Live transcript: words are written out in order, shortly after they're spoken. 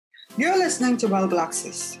You're listening to Well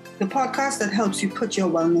Blacksis, the podcast that helps you put your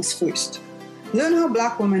wellness first. Learn how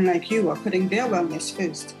Black women like you are putting their wellness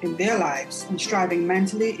first in their lives and striving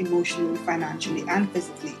mentally, emotionally, financially, and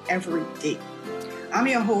physically every day. I'm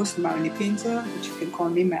your host, Marnie Painter, but you can call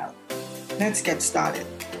me Mel. Let's get started.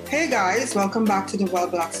 Hey guys, welcome back to the Well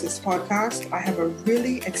Blacksis podcast. I have a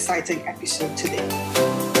really exciting episode today.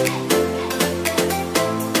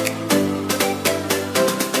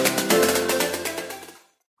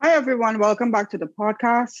 Hi everyone, welcome back to the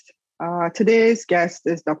podcast. Today's guest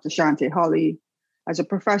is Dr. Shante Holly. As a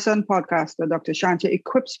professor and podcaster, Dr. Shante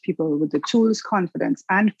equips people with the tools, confidence,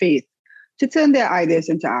 and faith to turn their ideas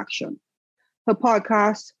into action. Her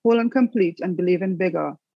podcasts, Whole and Complete and Believe in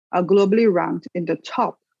Bigger, are globally ranked in the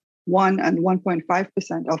top 1 and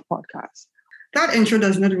 1.5% of podcasts. That intro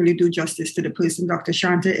does not really do justice to the person Dr.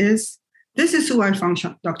 Shante is. This is who I found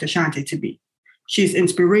Dr. Shante to be. She's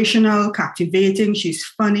inspirational, captivating, she's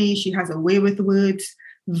funny, she has a way with words,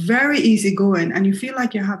 very easygoing, and you feel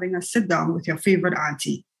like you're having a sit down with your favorite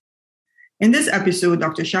auntie. In this episode,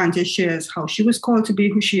 Dr. Shante shares how she was called to be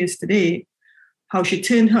who she is today, how she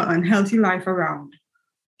turned her unhealthy life around.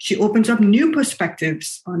 She opens up new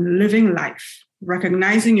perspectives on living life,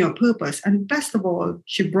 recognizing your purpose, and best of all,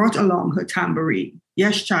 she brought along her tambourine.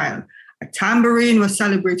 Yes, child, a tambourine was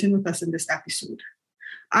celebrating with us in this episode.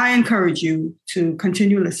 I encourage you to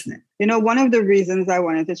continue listening. You know, one of the reasons I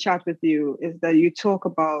wanted to chat with you is that you talk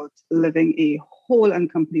about living a whole and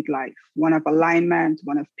complete life, one of alignment,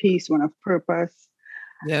 one of peace, one of purpose.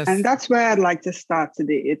 Yes. And that's where I'd like to start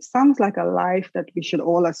today. It sounds like a life that we should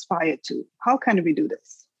all aspire to. How can we do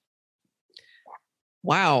this?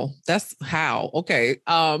 Wow, that's how. Okay.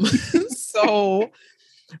 So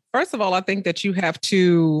first of all, I think that you have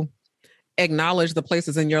to acknowledge the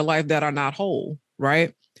places in your life that are not whole,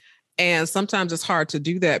 right? And sometimes it's hard to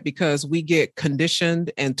do that because we get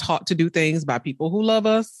conditioned and taught to do things by people who love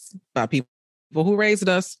us, by people who raised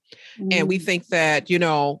us. And we think that, you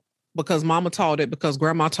know, because mama taught it, because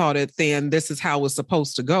grandma taught it, then this is how it's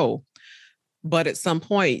supposed to go. But at some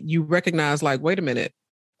point you recognize like, wait a minute,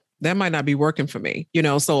 that might not be working for me. You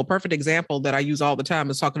know, so a perfect example that I use all the time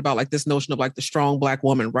is talking about like this notion of like the strong Black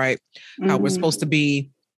woman, right? How we're supposed to be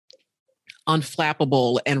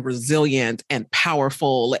unflappable and resilient and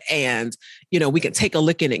powerful. And, you know, we can take a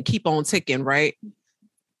licking and keep on ticking, right?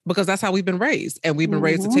 Because that's how we've been raised. And we've been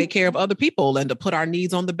raised to take care of other people and to put our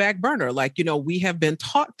needs on the back burner. Like, you know, we have been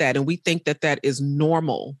taught that and we think that that is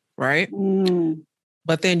normal, right?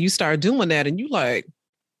 But then you start doing that and you like,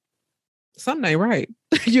 something ain't right.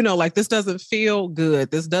 You know, like this doesn't feel good.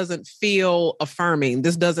 This doesn't feel affirming.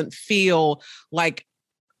 This doesn't feel like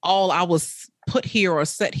all I was put here or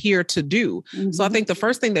set here to do. So I think the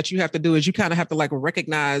first thing that you have to do is you kind of have to like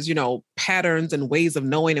recognize, you know, patterns and ways of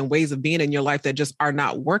knowing and ways of being in your life that just are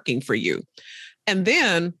not working for you. And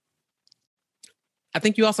then I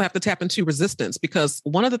think you also have to tap into resistance, because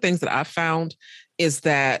one of the things that I found is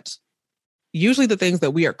that usually the things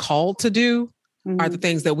that we are called to do are the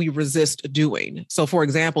things that we resist doing. So for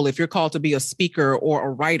example, if you're called to be a speaker or a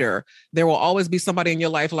writer, there will always be somebody in your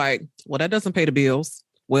life like, well, that doesn't pay the bills.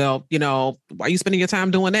 Well, you know, why are you spending your time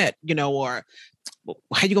doing that? You know, or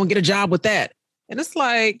how you going to get a job with that? And it's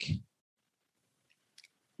like,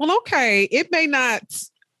 well, okay, it may not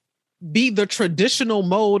be the traditional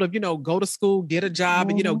mode of, you know, go to school, get a job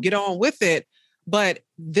and, you know, get on with it. But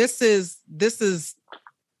this is,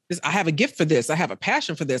 I have a gift for this. I have a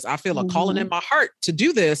passion for this. I feel a calling in my heart to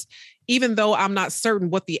do this, even though I'm not certain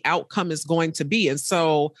what the outcome is going to be. And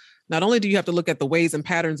so not only do you have to look at the ways and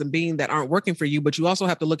patterns and being that aren't working for you, but you also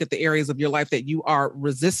have to look at the areas of your life that you are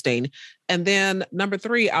resisting. And then number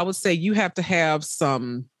 3, I would say you have to have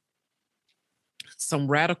some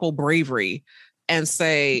radical bravery and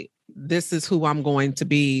say, this is who I'm going to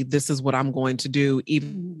be. This is what I'm going to do,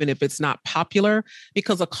 even if it's not popular,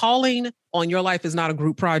 because a calling on your life is not a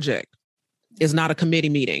group project. It's not a committee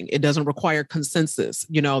meeting. It doesn't require consensus.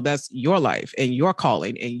 You know, that's your life and your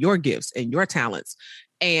calling and your gifts and your talents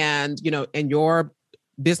and, you know, and your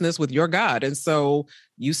business with your God. And so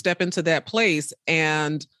you step into that place,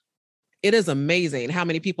 and it is amazing how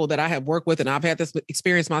many people that I have worked with, and I've had this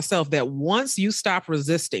experience myself, that once you stop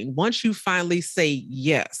resisting, once you finally say,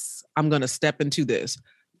 yes, I'm going to step into this,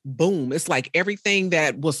 boom, it's like everything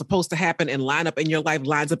that was supposed to happen and line up in your life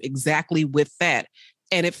lines up exactly with that.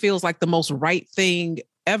 And it feels like the most right thing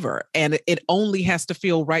ever. And it only has to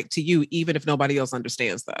feel right to you, even if nobody else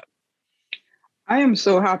understands that. I am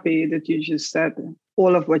so happy that you just said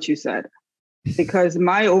all of what you said, because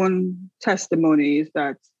my own testimony is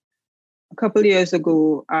that a couple of years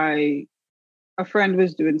ago, a friend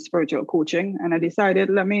was doing spiritual coaching, and I decided,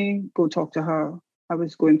 let me go talk to her I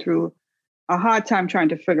was going through a hard time trying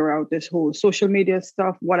to figure out this whole social media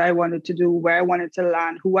stuff, what I wanted to do, where I wanted to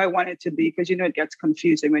land, who I wanted to be, because, it gets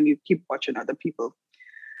confusing when you keep watching other people.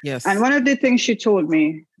 Yes. And one of the things she told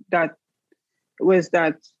me was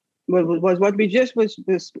what we just was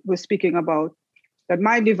speaking about, that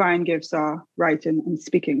my divine gifts are writing and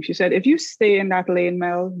speaking. She said, if you stay in that lane,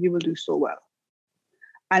 Mel, you will do so well.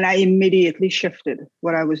 And I immediately shifted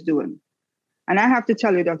what I was doing. And I have to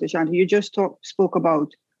tell you, Dr. Shanti, you just spoke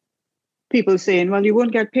about people saying, well, you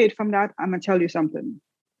won't get paid from that. I'm going to tell you something.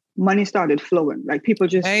 Money started flowing. Like people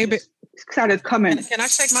just started coming. Can I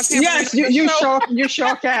check my tambourine? Yes, you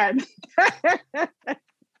sure can.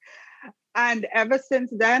 And ever since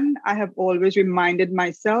then, I have always reminded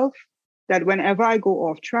myself that whenever I go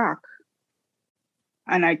off track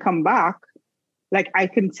and I come back, like I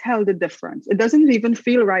can tell the difference. It doesn't even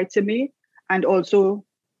feel right to me. And also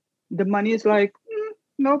the money is like,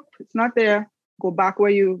 nope, it's not there. Go back where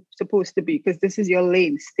you're supposed to be, because this is your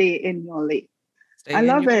lane. Stay in your lane. I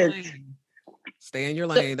love it. Lane. Stay in your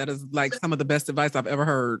lane. That is like some of the best advice I've ever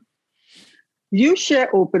heard. You share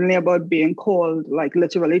openly about being called, like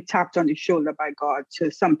literally tapped on the shoulder by God to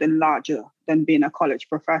something larger than being a college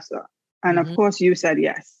professor. And of course, you said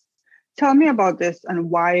yes. Tell me about this and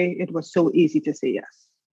why it was so easy to say yes.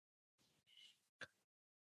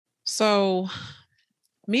 So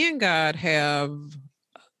me and God have,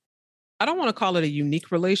 I don't want to call it a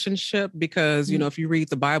unique relationship because, if you read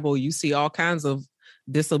the Bible, you see all kinds of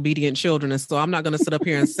disobedient children. And so I'm not going to sit up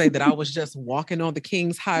here and say that I was just walking on the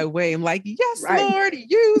King's highway. I'm like, yes, right. Lord,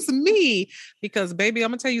 use me. Because baby,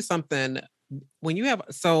 I'm going to tell you something. When you have,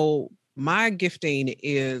 my gifting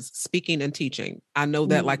is speaking and teaching. I know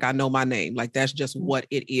that like I know my name, like that's just what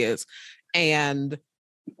it is. And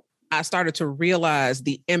I started to realize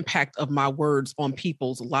the impact of my words on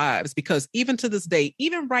people's lives, because even to this day,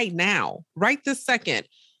 even right now, right this second,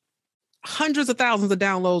 hundreds of thousands of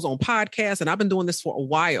downloads on podcasts, and I've been doing this for a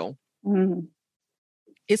while.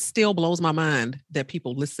 It still blows my mind that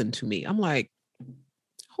people listen to me. I'm like,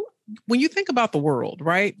 when you think about the world,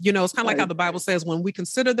 right? It's kind of like how the Bible says, when we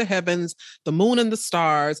consider the heavens, the moon and the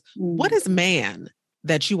stars, what is man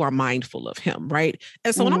that you are mindful of him, right?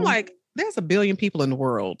 And so when I'm like, there's a billion people in the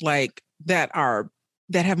world like that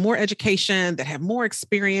have more education, that have more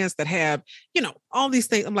experience, that have, all these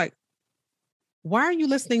things. I'm like, why are you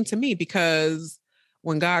listening to me? Because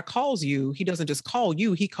when God calls you, he doesn't just call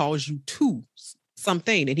you, he calls you to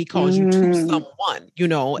something, and he calls you to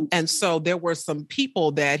someone, and so there were some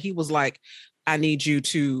people that he was like, I need you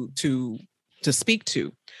to speak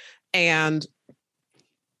to. And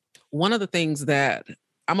one of the things that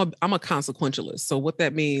I'm a consequentialist. So what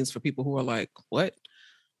that means for people who are like, what?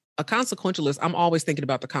 A consequentialist, I'm always thinking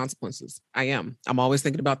about the consequences. I'm always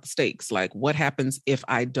thinking about the stakes. Like, what happens if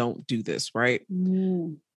I don't do this, right?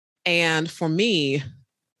 And for me,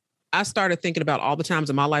 I started thinking about all the times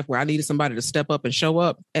in my life where I needed somebody to step up and show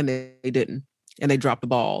up, and they didn't. And they dropped the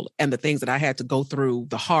ball, and the things that I had to go through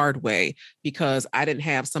the hard way because I didn't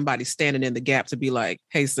have somebody standing in the gap to be like,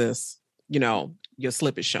 hey, sis, your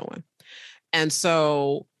slip is showing. And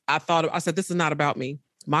so I said, this is not about me.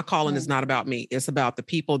 My calling is not about me. It's about the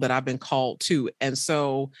people that I've been called to. And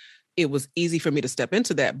so it was easy for me to step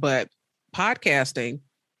into that. But podcasting,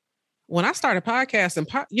 when I started podcasting,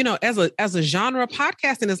 as a genre,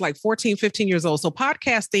 podcasting is like 14, 15 years old. So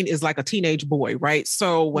podcasting is like a teenage boy, right?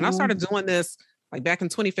 So when I started doing this, like back in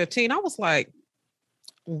 2015, I was like,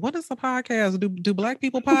 what is a podcast? Do Black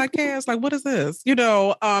people podcast? Like, what is this?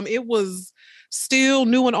 It was still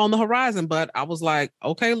new and on the horizon, but I was like,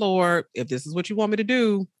 okay, Lord, if this is what you want me to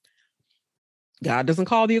do, God doesn't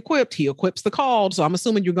call the equipped, he equips the called. So I'm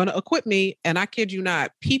assuming you're going to equip me. And I kid you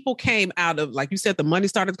not, people came out of, like you said, the money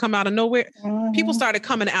started to come out of nowhere. People started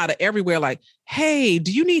coming out of everywhere. Like, hey,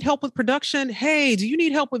 do you need help with production? Hey, do you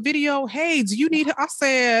need help with video? Hey, do you need, I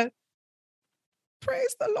said,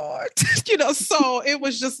 praise the Lord. So it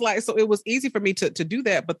was just like, so it was easy for me to do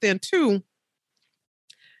that. But then too,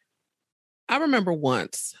 I remember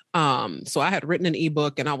once, so I had written an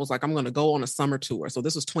ebook and I was like, I'm going to go on a summer tour. So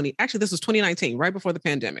this was 2019, right before the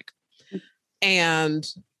pandemic. And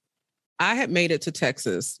I had made it to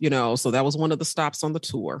Texas, so that was one of the stops on the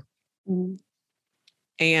tour.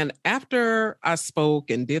 And after I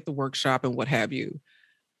spoke and did the workshop and what have you,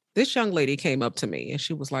 this young lady came up to me and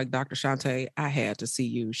she was like, Dr. Shantae, I had to see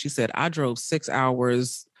you. She said, I drove 6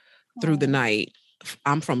 hours through the night.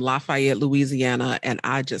 I'm from Lafayette, Louisiana, and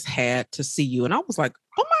I just had to see you. And I was like,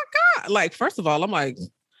 oh my God. Like, first of all, I'm like,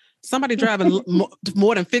 somebody driving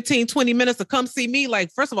more than 15, 20 minutes to come see me.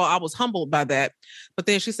 Like, first of all, I was humbled by that. But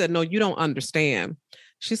then she said, no, you don't understand.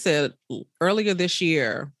 She said, earlier this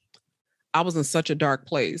year, I was in such a dark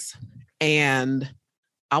place and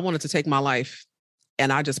I wanted to take my life.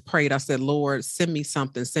 And I just prayed. I said, Lord, send me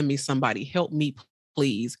something, send me somebody, help me,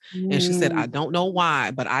 please. And she said, I don't know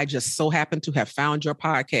why, but I just so happened to have found your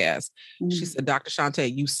podcast. She said, Dr.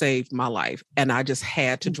 Shante, you saved my life. And I just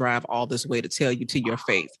had to drive all this way to tell you to your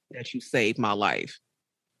face that you saved my life.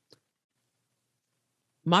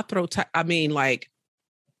 My throat, I mean, like,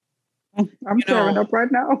 I'm tearing up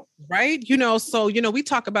right now. Right. So, we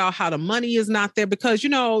talk about how the money is not there because,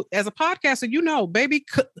 as a podcaster, baby,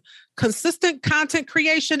 consistent content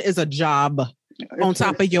creation is a job on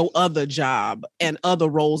top of your other job and other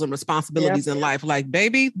roles and responsibilities in life. Like,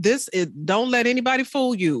 baby, don't let anybody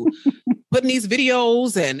fool you. Putting these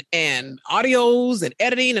videos and audios and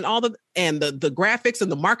editing and all the graphics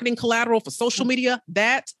and the marketing collateral for social media,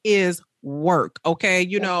 that is work. Okay.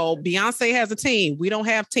 Beyonce has a team. We don't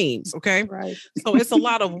have teams. Okay. Right. So it's a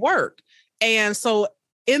lot of work. And so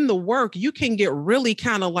in the work, you can get really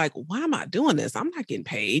kind of like, why am I doing this? I'm not getting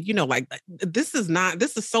paid. This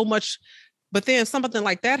is so much. But then something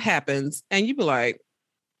like that happens and you be like,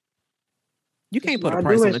 you can't put a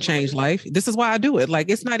price on a changed life. This is why I do it.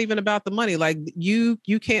 Like, it's not even about the money. Like you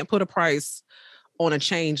can't put a price on a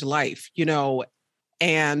changed life,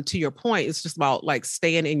 and to your point, it's just about like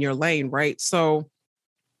staying in your lane. Right. So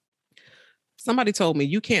somebody told me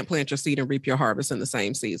you can't plant your seed and reap your harvest in the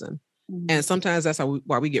same season. And sometimes that's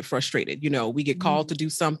why we get frustrated. We get called to do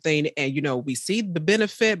something and, we see the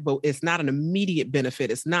benefit, but it's not an immediate benefit.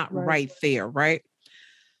 It's not right there. Right.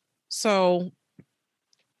 So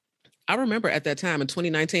I remember at that time in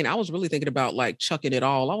 2019, I was really thinking about like chucking it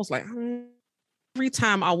all. I was like, every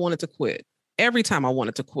time I wanted to quit,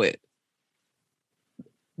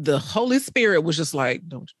 the Holy Spirit was just like,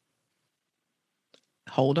 don't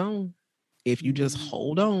hold on. If you just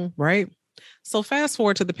hold on, right? So fast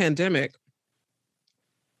forward to the pandemic,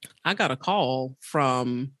 I got a call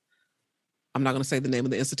from, I'm not going to say the name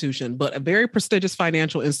of the institution, but a very prestigious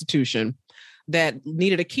financial institution that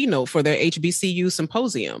needed a keynote for their HBCU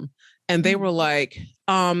symposium. And they were like,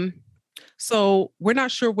 so we're not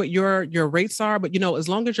sure what your rates are, but as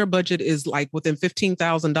long as your budget is like within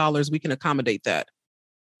 $15,000, we can accommodate that.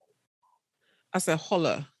 I said, hold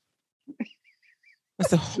up. I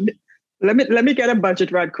said, let me get a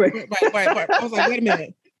budget right quick. Right. I was like, wait a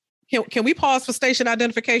minute. Can we pause for station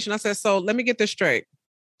identification? I said, so let me get this straight.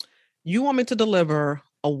 You want me to deliver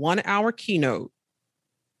a 1-hour keynote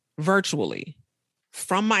virtually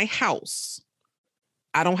from my house?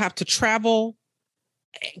 I don't have to travel,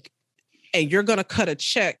 and you're going to cut a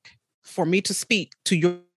check for me to speak to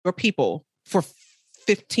your people for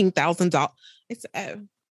 $15,000. It's,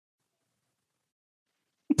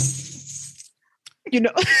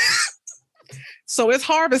 so it's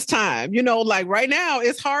harvest time, like right now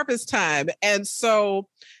it's harvest time. And so,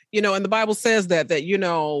 and the Bible says that we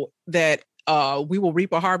will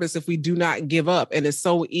reap a harvest if we do not give up. And it's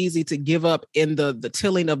so easy to give up in the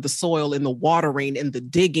tilling of the soil, in the watering, in the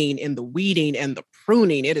digging, in the weeding, and the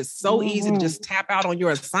pruning. It is so easy to just tap out on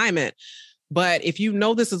your assignment. But if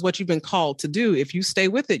this is what you've been called to do, if you stay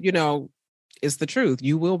with it, it's the truth.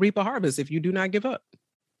 You will reap a harvest if you do not give up.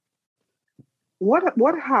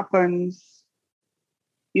 What happens,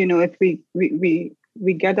 if we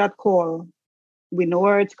get that call, we know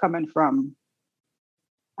where it's coming from,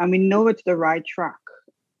 and we know it's the right track,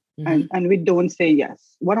 and we don't say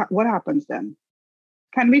yes. What happens then?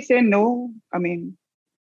 Can we say no? I mean,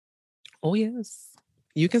 oh yes,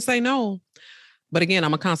 you can say no, but again,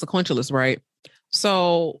 I'm a consequentialist, right?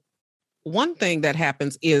 So one thing that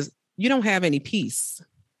happens is you don't have any peace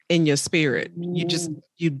in your spirit.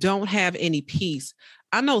 You don't have any peace.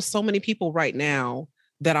 I know so many people right now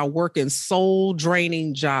that are working soul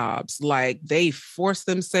draining jobs. Like they force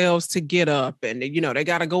themselves to get up and, they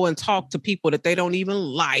got to go and talk to people that they don't even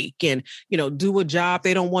like and, do a job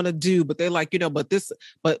they don't want to do, but they're like,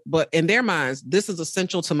 but in their minds, this is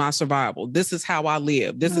essential to my survival. This is how I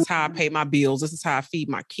live. This is how I pay my bills. This is how I feed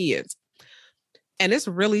my kids. And it's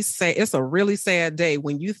really sad. It's a really sad day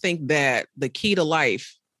when you think that the key to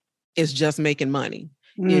life is just making money,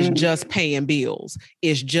 is just paying bills,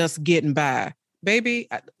 is just getting by. Baby,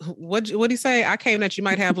 what do you say? I came that you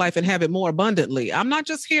might have life and have it more abundantly. I'm not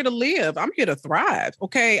just here to live. I'm here to thrive.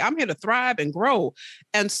 Okay. I'm here to thrive and grow.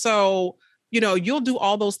 And so, you'll do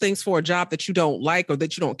all those things for a job that you don't like or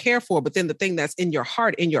that you don't care for. But then the thing that's in your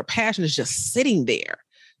heart, in your passion is just sitting there,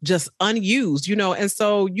 just unused, and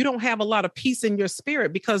so you don't have a lot of peace in your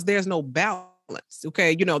spirit because there's no balance.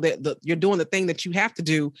 Okay. You're doing the thing that you have to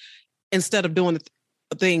do instead of doing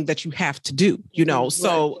the thing that you have to do,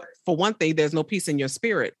 so for one thing, there's no peace in your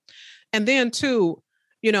spirit. And then two,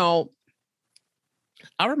 a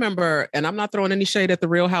I remember, and I'm not throwing any shade at the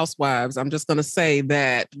Real Housewives. I'm just going to say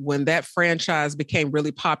that when that franchise became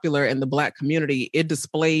really popular in the Black community, it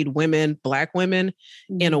displayed women, Black women,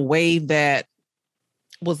 in a way that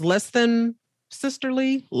was less than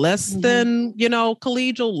sisterly, less than,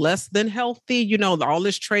 collegial, less than healthy, all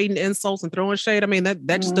this trading insults and throwing shade. I mean,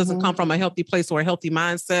 that just doesn't come from a healthy place or a healthy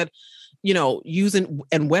mindset, using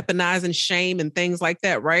and weaponizing shame and things like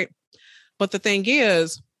that. Right. But the thing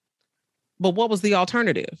is, but what was the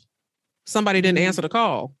alternative? Somebody didn't answer the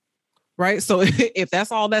call, right? So if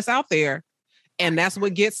that's all that's out there, and that's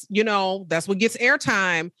what gets, that's what gets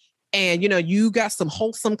airtime, and you got some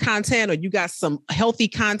wholesome content, or you got some healthy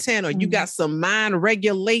content, or you got some mind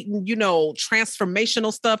regulating,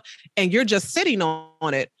 transformational stuff, and you're just sitting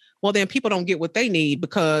on it, well, then people don't get what they need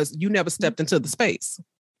because you never stepped into the space.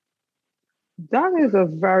 That is a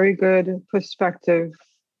very good perspective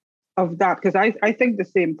of that, because I think the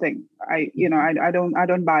same thing. I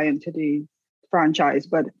don't buy into the franchise,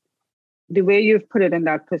 but the way you've put it in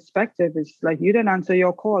that perspective is like you didn't answer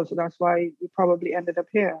your call, so that's why you probably ended up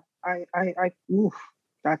here.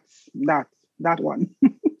 That's that one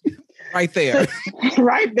right there,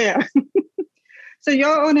 right there. So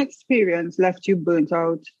your own experience left you burnt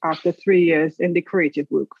out after 3 years in the creative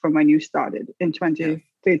work from when you started in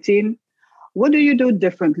 2013. What do you do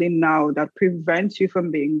differently now that prevents you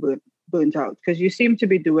from being burnt out? Because you seem to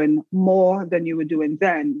be doing more than you were doing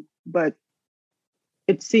then, but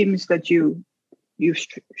it seems that you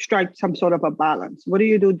strike some sort of a balance. What do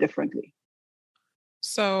you do differently?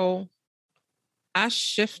 So I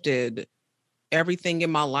shifted everything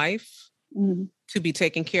in my life to be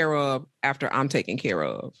taken care of after I'm taken care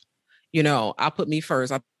of. I put me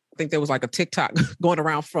first. I think there was like a TikTok going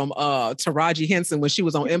around from Taraji Henson when she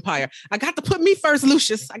was on Empire. I got to put me first,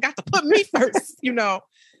 Lucius. I got to put me first.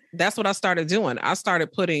 That's what I started doing. I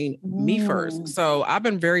started putting me first. So I've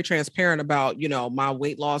been very transparent about, my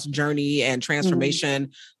weight loss journey and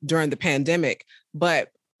transformation during the pandemic. But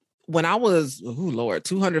when I was,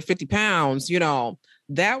 250 pounds,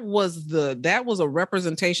 that was a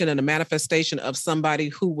representation and a manifestation of somebody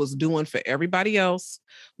who was doing for everybody else,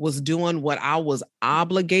 was doing what I was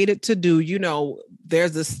obligated to do.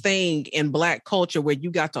 There's this thing in Black culture where you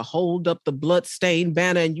got to hold up the bloodstained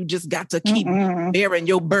banner and you just got to keep bearing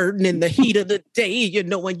your burden in the heat of the day,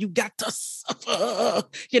 and you got to suffer,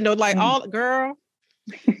 all girl.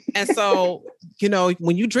 And so,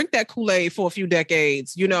 when you drink that Kool-Aid for a few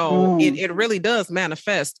decades, it really does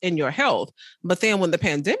manifest in your health. But then when the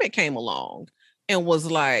pandemic came along and was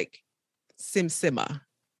like, simmer,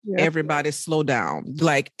 everybody slow down.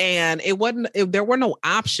 And there were no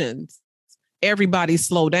options. Everybody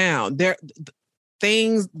slow down. The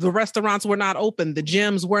restaurants were not open. The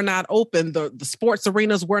gyms were not open. The sports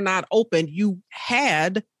arenas were not open. You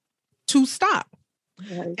had to stop.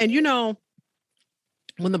 Right. And,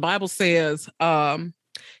 when the Bible says,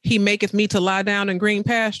 he maketh me to lie down in green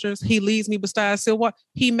pastures, he leads me beside still water,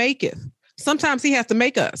 he maketh. Sometimes he has to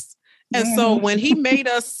make us. And so when he made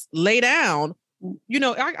us lay down,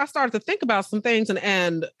 I started to think about some things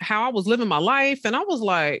and how I was living my life. And I was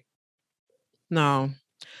like, no,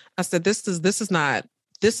 I said, this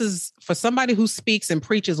is for somebody who speaks and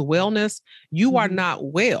preaches wellness. You are not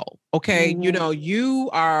well. Okay. You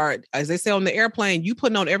are, as they say on the airplane, you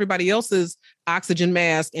putting on everybody else's oxygen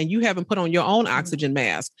mask and you haven't put on your own oxygen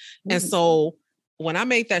mask. And so when I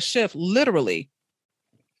made that shift, literally,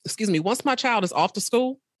 once my child is off to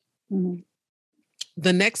school,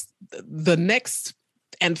 the next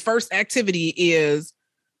and first activity is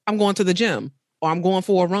I'm going to the gym, or I'm going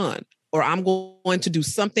for a run, or I'm going to do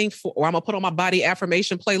something or I'm gonna put on my body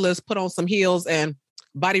affirmation playlist, put on some heels and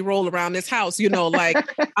body roll around this house,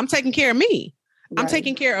 I'm taking care of me. Right. I'm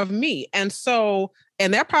taking care of me. And so,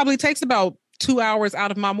 and that probably takes about 2 hours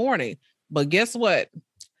out of my morning. But guess what?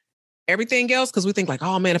 Everything else, because we think like,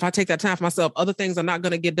 oh man, if I take that time for myself, other things are not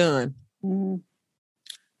going to get done.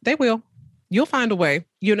 They will. You'll find a way,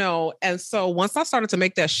 And so once I started to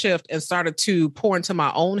make that shift and started to pour into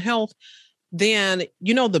my own health, then,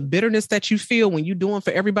 the bitterness that you feel when you're doing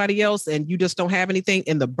for everybody else and you just don't have anything,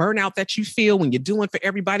 and the burnout that you feel when you're doing for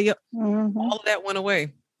everybody else, all of that went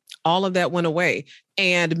away. All of that went away.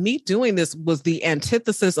 And me doing this was the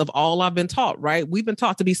antithesis of all I've been taught, right? We've been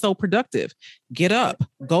taught to be so productive. Get up,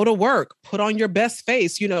 go to work, put on your best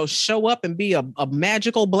face, show up and be a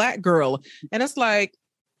magical Black girl. And it's like,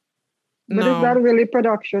 but is that really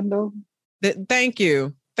production though? Thank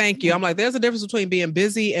you. I'm like, there's a difference between being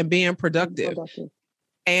busy and being productive.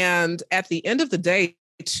 And at the end of the day,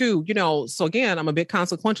 too, so again, I'm a bit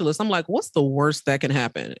consequentialist. I'm like, what's the worst that can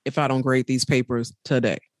happen if I don't grade these papers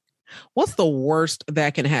today? What's the worst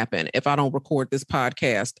that can happen if I don't record this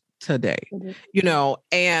podcast today? You know,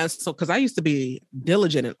 and so because I used to be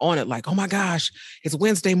diligent and on it, like, oh my gosh, it's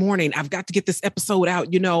Wednesday morning. I've got to get this episode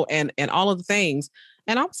out, you know, and all of the things.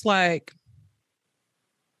 And I was like,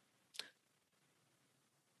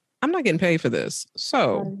 I'm not getting paid for this.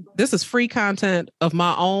 So this is free content of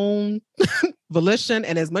my own volition.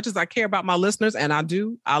 And as much as I care about my listeners, and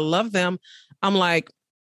I love them, I'm like,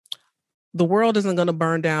 the world isn't going to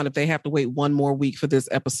burn down if they have to wait one more week for this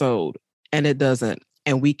episode. And it doesn't.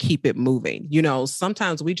 And we keep it moving. You know,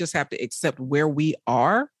 sometimes we just have to accept where we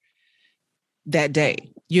are that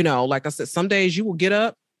day. You know, like I said, some days you will get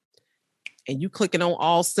up and you clicking on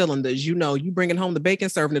all cylinders. You know, you bringing home the bacon,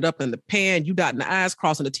 serving it up in the pan, you dotting the I's,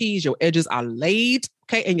 crossing the T's, your edges are laid,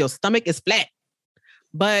 okay, and your stomach is flat.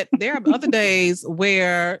 But there are other days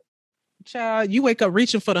where, child, you wake up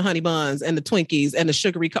reaching for the honey buns and the Twinkies and the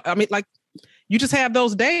sugary. I mean, like, you just have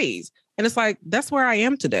those days. And it's like, that's where I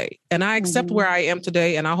am today. And I accept where I am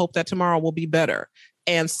today. And I hope that tomorrow will be better.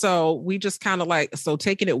 And so we just kind of like, so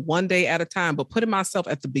taking it one day at a time, but putting myself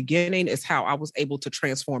at the beginning is how I was able to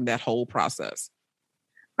transform that whole process.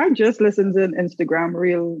 I just listened to an Instagram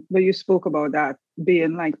reel where you spoke about that,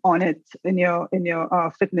 being like on it in your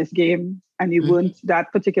fitness game, and you weren't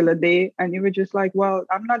that particular day. And you were just like, well,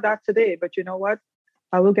 I'm not that today, but you know what?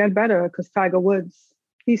 I will get better because Tiger Woods,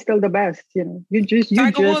 he's still the best. You know,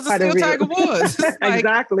 Tiger Woods is still Tiger Woods. Like,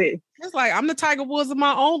 exactly. It's like, I'm the Tiger Woods of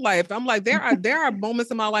my own life. I'm like, there are moments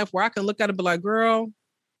in my life where I can look at it and be like, girl,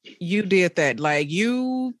 you did that. Like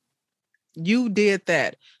you did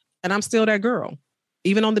that. And I'm still that girl.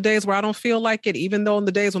 Even on the days where I don't feel like it, even though on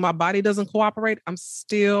the days when my body doesn't cooperate, I'm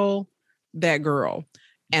still that girl.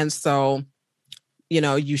 And so, you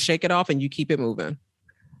know, you shake it off and you keep it moving.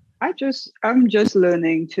 I'm just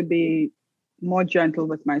learning to be more gentle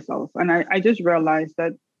with myself. And I just realized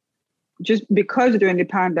that just because during the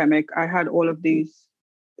pandemic, I had all of these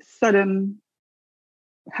sudden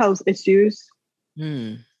health issues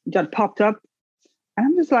that popped up. And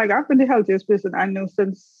I'm just like, I've been the healthiest person I know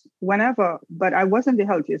since whenever, but I wasn't the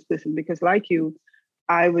healthiest person because like you,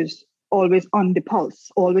 I was always on the pulse,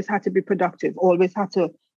 always had to be productive, always had to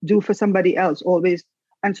do for somebody else, always.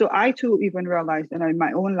 And so I too even realized that in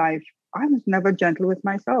my own life, I was never gentle with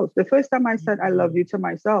myself. The first time I said, I love you to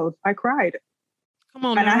myself, I cried. Come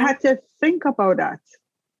on, and now. I had to think about that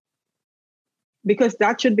because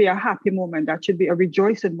that should be a happy moment. That should be a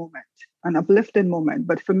rejoicing moment, an uplifting moment.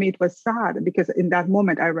 But for me, it was sad because in that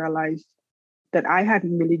moment, I realized that I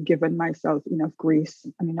hadn't really given myself enough grace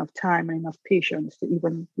and enough time and enough patience to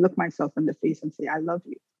even look myself in the face and say, I love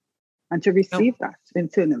you, and to receive that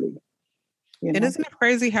internally. You know? And isn't it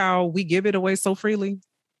crazy how we give it away so freely?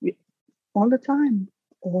 All the time.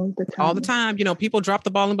 All the time. You know, people drop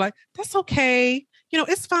the ball and be like, that's okay. You know,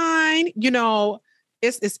 it's fine. You know,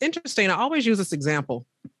 it's interesting. I always use this example.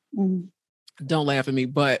 Don't laugh at me,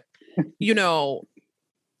 but you know,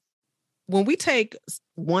 when we take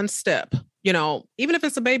one step, you know, even if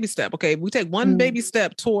it's a baby step, okay, we take one baby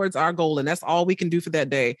step towards our goal and that's all we can do for that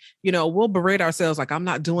day. You know, we'll berate ourselves like, I'm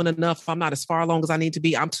not doing enough. I'm not as far along as I need to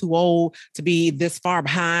be. I'm too old to be this far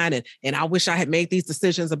behind. And I wish I had made these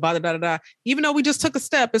decisions about it. Even though we just took a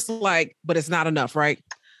step, it's like, but it's not enough, right?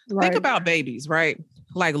 Think about babies, right?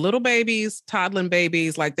 Like little babies, toddling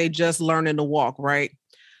babies, like they just learning to walk, right?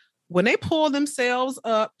 When they pull themselves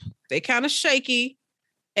up, they kind of shaky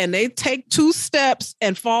and they take 2 steps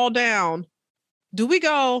and fall down. Do we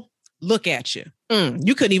go, look at you?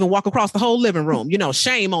 You couldn't even walk across the whole living room. You know,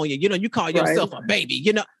 shame on you. You know, you call yourself a baby,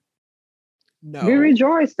 you know. No. We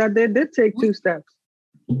rejoice that they did take 2 steps.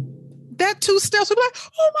 That 2 steps, we're like,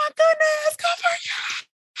 oh my goodness, good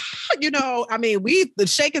for you. You know, I mean, the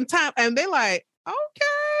shaking time and they're like,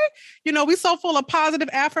 okay. You know, we so full of positive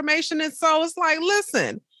affirmation. And so it's like,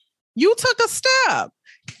 listen, you took a step.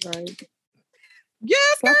 Right.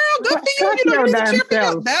 Yes, girl. Good for you. You know, you need to cheer me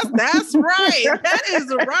up. That's right. That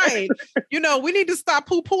is right. You know, we need to stop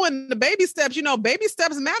poo-pooing the baby steps. You know, baby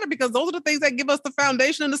steps matter because those are the things that give us the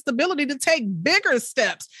foundation and the stability to take bigger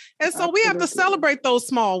steps. And so we have to celebrate those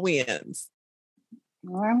small wins.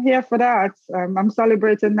 Well, I'm here for that. I'm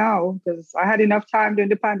celebrating now because I had enough time during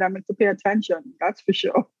the pandemic to pay attention. That's for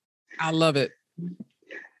sure. I love it.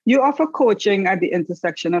 You offer coaching at the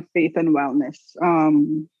intersection of faith and wellness.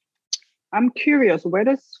 I'm curious, where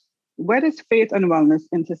does faith and wellness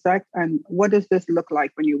intersect, and what does this look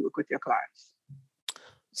like when you work with your clients?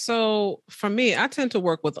 So for me, I tend to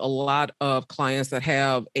work with a lot of clients that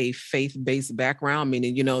have a faith-based background,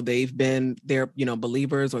 meaning, you know, they're, you know,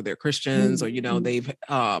 believers or they're Christians or, you know, they've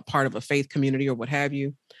part of a faith community or what have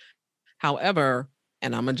you. However,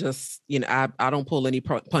 And I'm gonna just, I don't pull any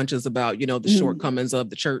punches about, the shortcomings of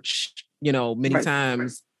the church. Many Right.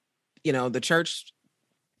 times, the church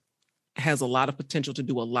has a lot of potential to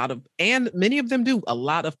do a lot of, and many of them do a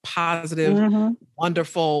lot of positive,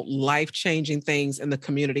 wonderful, life-changing things in the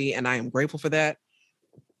community. And I am grateful for that.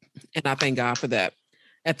 And I thank God for that.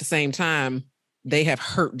 At the same time, they have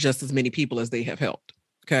hurt just as many people as they have helped.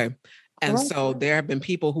 Okay. And so there have been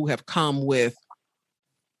people who have come with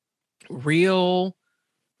real,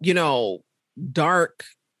 dark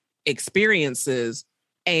experiences.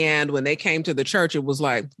 And when they came to the church, it was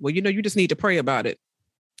like, well, you just need to pray about it.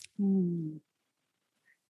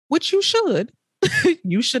 Which you should.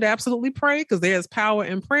 You should absolutely pray, because there's power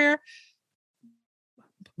in prayer.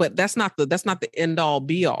 But that's not the end all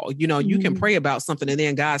be all. You can pray about something and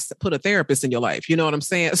then God put a therapist in your life. You know what I'm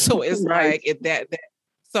saying? So it's like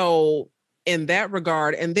so in that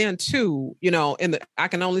regard. And then too, I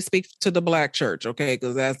can only speak to the Black church, okay?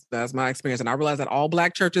 Because that's my experience. And I realize that all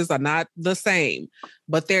Black churches are not the same,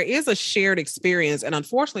 but there is a shared experience. And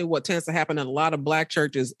unfortunately, what tends to happen in a lot of Black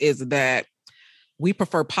churches is that we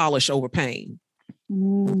prefer polish over pain.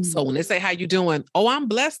 So when they say, how you doing? Oh, I'm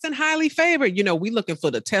blessed and highly favored. We looking for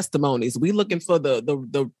the testimonies. We looking for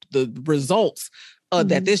the results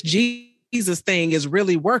that this Jesus thing is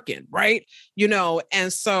really working, right?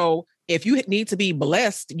 And so if you need to be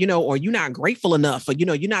blessed, or you're not grateful enough, or,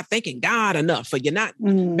 you're not thanking God enough, or you're not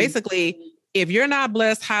basically, if you're not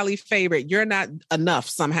blessed, highly favored, you're not enough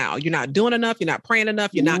somehow. You're not doing enough. You're not praying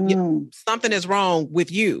enough. You're not, something is wrong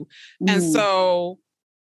with you. And so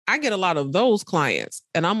I get a lot of those clients,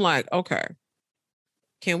 and I'm like, okay,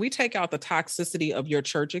 can we take out the toxicity of your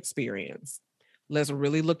church experience? Let's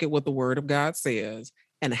really look at what the word of God says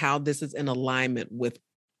and how this is in alignment with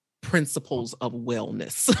principles of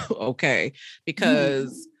wellness. Okay.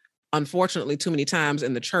 Because unfortunately, too many times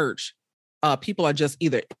in the church, people are just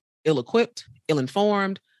either ill-equipped,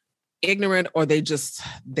 ill-informed, ignorant, or they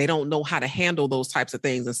don't know how to handle those types of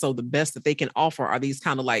things. And so the best that they can offer are these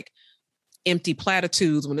kind of like empty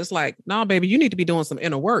platitudes, when it's like, no, baby, you need to be doing some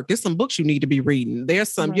inner work. There's some books you need to be reading.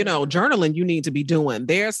 There's some, journaling you need to be doing.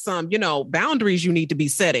 There's some, boundaries you need to be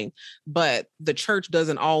setting. But the church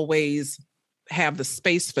doesn't always have the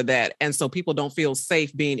space for that. And so people don't feel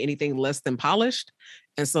safe being anything less than polished.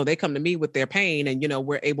 And so they come to me with their pain, and,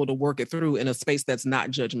 we're able to work it through in a space that's not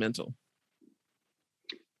judgmental.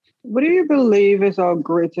 What do you believe is our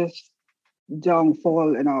greatest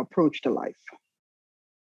downfall in our approach to life?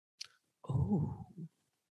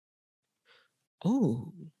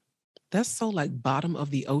 Oh, that's so like bottom of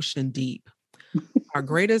the ocean deep. Our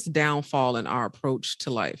greatest downfall in our approach to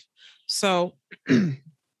life. So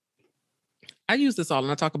I use this all,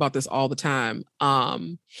 and I talk about this all the time.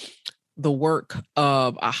 The work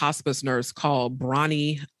of a hospice nurse called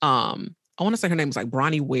Bronnie, I want to say her name was like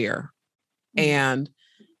Bronnie Ware. And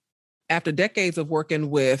after decades of working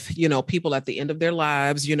with, people at the end of their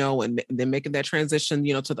lives, and then making that transition,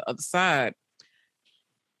 to the other side,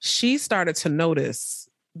 she started to notice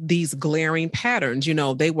these glaring patterns.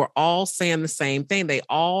 They were all saying the same thing. They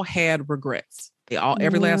all had regrets.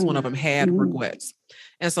 Every last one of them had regrets.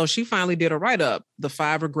 And so she finally did a write-up, The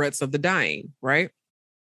 5 Regrets of the Dying, right?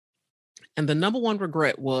 And the number one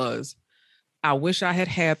regret was, I wish I had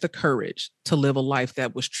had the courage to live a life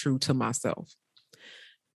that was true to myself.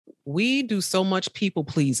 We do so much people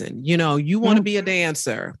pleasing. You want to be a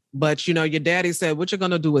dancer, but your daddy said, what you're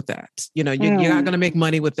going to do with that? You're not going to make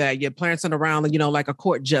money with that. You're prancing around, like a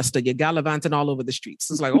court jester. You're gallivanting all over the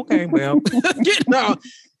streets. It's like, okay, well,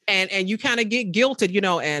 and you kind of get guilted,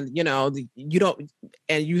 and, you don't,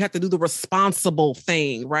 and you have to do the responsible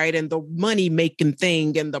thing, right? And the money making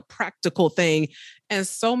thing and the practical thing. And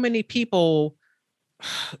so many people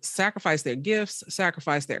sacrifice their gifts,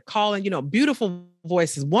 sacrifice their calling, beautiful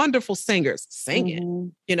voices, wonderful singers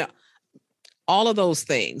singing, all of those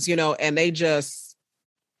things, and they just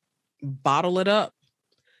bottle it up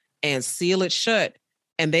and seal it shut.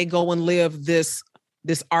 And they go and live this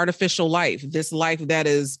artificial life, this life that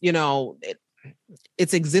is,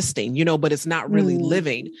 it's existing, but it's not really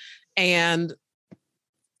living. And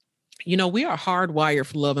we are hardwired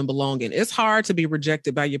for love and belonging. It's hard to be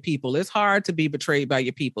rejected by your people. It's hard to be betrayed by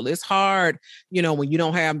your people. It's hard, when you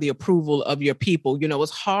don't have the approval of your people.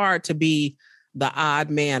 It's hard to be the odd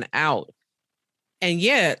man out. And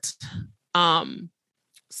yet,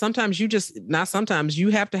 sometimes you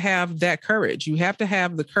have to have that courage. You have to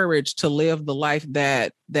have the courage to live the life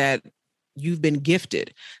that you've been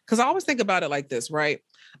gifted. Because I always think about it like this, right?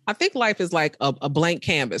 I think life is like a blank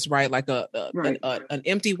canvas, right? Like an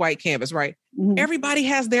empty white canvas, right? Everybody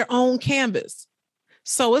has their own canvas.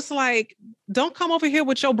 So it's like, don't come over here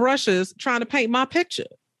with your brushes trying to paint my picture.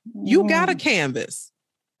 You got a canvas.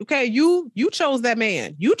 Okay, you chose that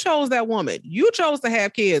man. You chose that woman. You chose to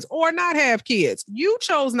have kids or not have kids. You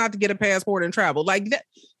chose not to get a passport and travel. Like that,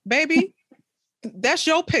 baby, that's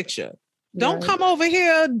your picture. Don't come over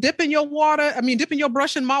here dipping your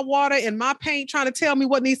brush in my water and my paint, trying to tell me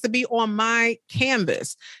what needs to be on my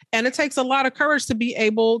canvas. And it takes a lot of courage to be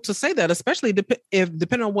able to say that, especially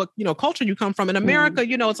depending on what, culture you come from. In America,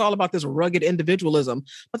 it's all about this rugged individualism,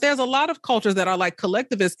 but there's a lot of cultures that are like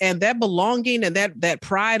collectivists, and that belonging and that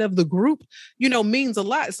pride of the group, means a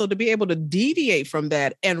lot. So to be able to deviate from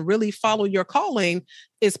that and really follow your calling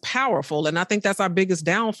is powerful. And I think that's our biggest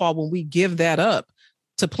downfall when we give that up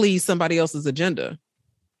to please somebody else's agenda.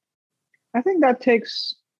 I think that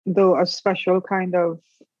takes, though, a special kind of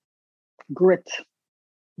grit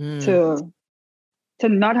to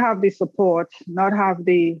not have the support, not have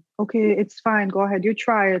the, okay, it's fine, go ahead, you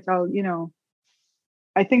try it,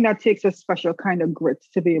 I think that takes a special kind of grit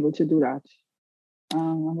to be able to do that.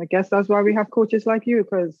 I guess that's why we have coaches like you,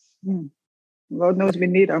 because Lord knows we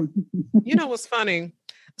need them. What's funny?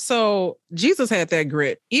 So Jesus had that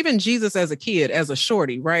grit, even Jesus as a kid, as a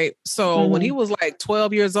shorty, right? So when he was like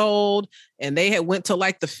 12 years old and they had went to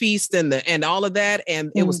like the feast and all of that, and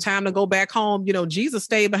it was time to go back home, Jesus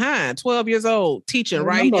stayed behind, 12 years old, teaching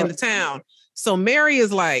right in the town. So Mary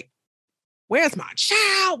is like, where's my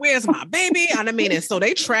child? Where's my baby? And so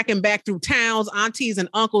they tracking back through towns, aunties and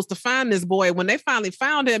uncles to find this boy. When they finally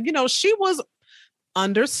found him, she was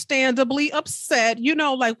understandably upset,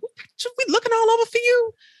 like, we looking all over for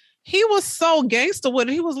you. He was so gangster with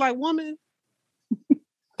it. He was like, woman,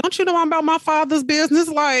 don't you know I'm about my father's business?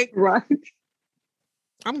 Like, right.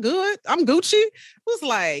 I'm good. I'm Gucci. It was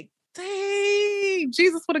like, dang,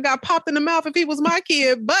 Jesus would have got popped in the mouth if he was my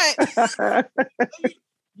kid, but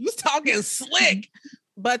you was talking slick.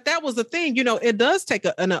 But that was the thing, it does take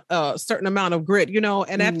a certain amount of grit,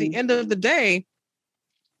 and at the end of the day,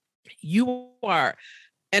 you are.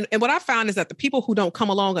 And what I found is that the people who don't come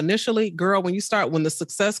along initially, girl, when the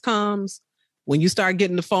success comes, when you start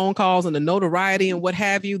getting the phone calls and the notoriety and what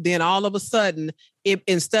have you, then all of a sudden,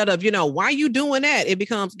 instead of, why are you doing that? It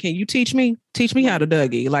becomes, can you teach me how to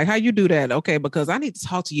Dougie? Like, how you do that? Okay, because I need to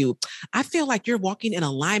talk to you. I feel like you're walking in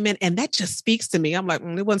alignment, and that just speaks to me. I'm like,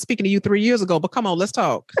 it wasn't speaking to you 3 years ago, but come on, let's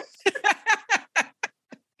talk.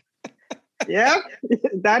 Yeah,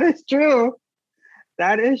 that is true.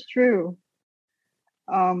 That is true.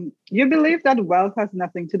 You believe that wealth has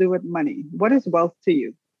nothing to do with money. What is wealth to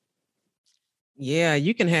you? Yeah,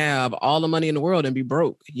 you can have all the money in the world and be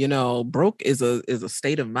broke. Broke is a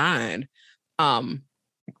state of mind.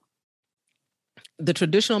 The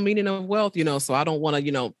traditional meaning of wealth, so I don't want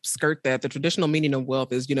to, skirt that. The traditional meaning of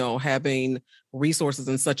wealth is, having resources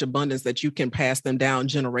in such abundance that you can pass them down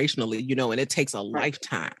generationally, and it takes a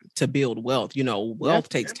lifetime to build wealth. Wealth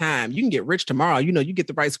takes time. You can get rich tomorrow. You get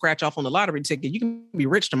the right scratch off on the lottery ticket. You can be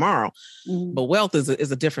rich tomorrow, but wealth is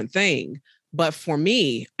a different thing. But for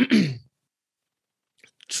me,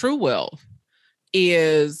 true wealth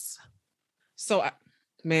is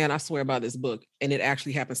I swear by this book, and it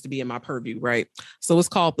actually happens to be in my purview, right? So it's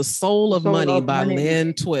called The Soul of Money by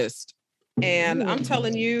Lynn Twist. And I'm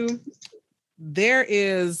telling you, there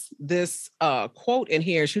is this quote in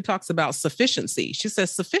here. She talks about sufficiency. She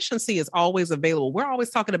says, sufficiency is always available. We're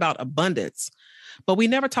always talking about abundance, but we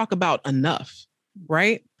never talk about enough,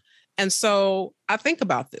 right? And so I think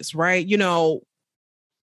about this, right?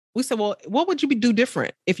 We said, well, what would you do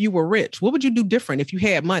different if you were rich? What would you do different if you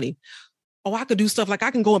had money? Oh, I could do stuff like I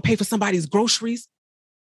can go and pay for somebody's groceries.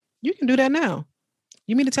 You can do that now.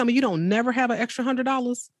 You mean to tell me you don't never have an extra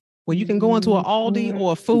 $100 where you can go into an Aldi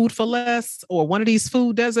or a Food for Less or one of these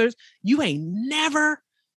food deserts? You ain't never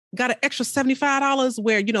got an extra $75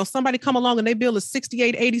 where, somebody come along and they bill is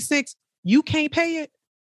 $68.86. You can't pay it.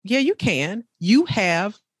 Yeah, you can. You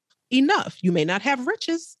have enough. You may not have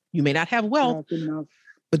riches. You may not have wealth,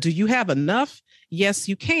 but do you have enough? Yes,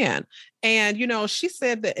 you can. And, she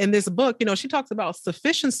said that in this book, she talks about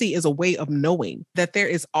sufficiency is a way of knowing that there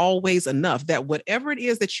is always enough, that whatever it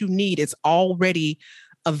is that you need, it's already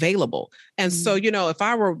available. And so, if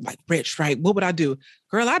I were like rich, right, what would I do?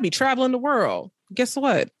 Girl, I'd be traveling the world. Guess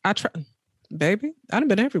what? Baby, I've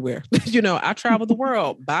been everywhere. I travel the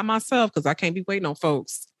world by myself because I can't be waiting on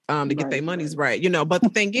folks to get their monies right. But the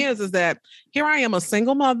thing is that here I am, a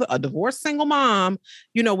single mother, a divorced single mom,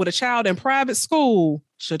 with a child in private school,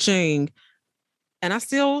 cha-ching, and I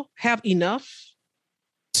still have enough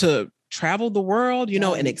to travel the world,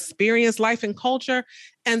 and experience life and culture.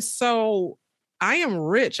 And so I am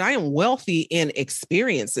rich. I am wealthy in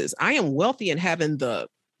experiences. I am wealthy in having the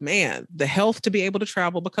man, the health to be able to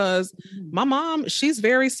travel, because my mom, she's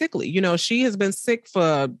very sickly. You know, she has been sick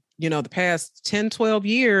for, you know, the past 10, 12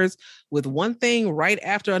 years with one thing right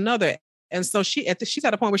after another. And so she's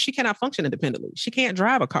at a point where she cannot function independently. She can't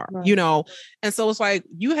drive a car, right. You know? And so it's like,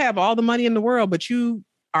 you have all the money in the world, but you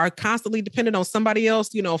are constantly dependent on somebody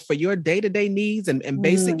else, you know, for your day-to-day needs and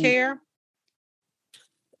basic care.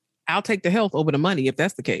 I'll take the health over the money if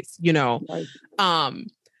that's the case, you know? Right.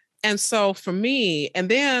 And so for me, and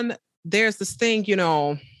then there's this thing, you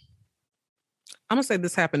know, I'm gonna say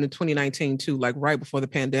this happened in 2019 too, like right before the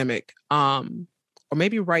pandemic, or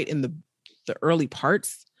maybe right in the early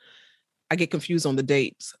parts. I get confused on the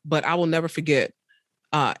dates, but I will never forget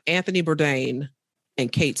Anthony Bourdain and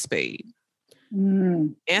Kate Spade.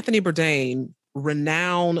 Anthony Bourdain,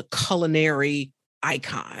 renowned culinary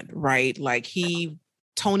icon, right? Like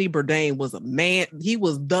Tony Bourdain was a man. He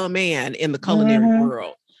was the man in the culinary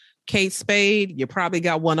world. Kate Spade, you probably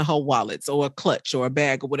got one of her wallets or a clutch or a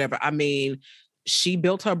bag or whatever. I mean, she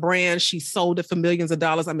built her brand. She sold it for millions of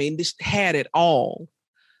dollars. I mean, this had it all.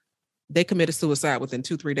 They committed suicide within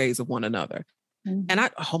 2-3 days of one another. And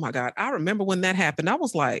oh my God, I remember when that happened. I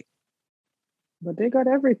was like, but they got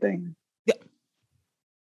everything. Yeah.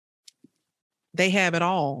 They have it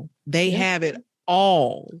all. They have it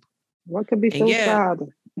all. What could be so sad?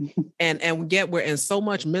 And yet we're in so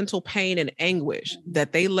much mental pain and anguish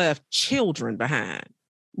that they left children behind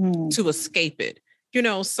to escape it. You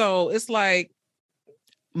know, so it's like,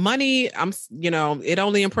 money, it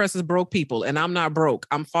only impresses broke people, and I'm not broke.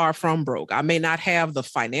 I'm far from broke. I may not have the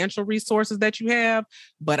financial resources that you have,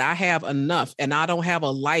 but I have enough, and I don't have a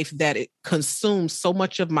life that it consumes so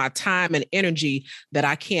much of my time and energy that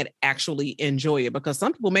I can't actually enjoy it, because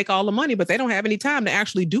some people make all the money, but they don't have any time to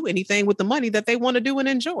actually do anything with the money that they want to do and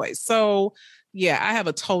enjoy. So yeah, I have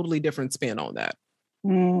a totally different spin on that.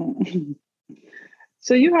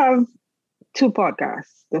 So you have 2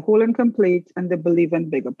 podcasts, the Whole and Complete and the Believing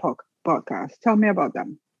Bigger podcast. Tell me about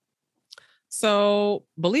them. So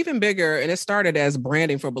Believing Bigger, and it started as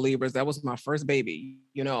branding for believers. That was my first baby,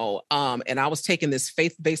 you know, and I was taking this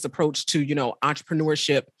faith-based approach to, you know,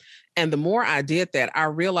 entrepreneurship. And the more I did that, I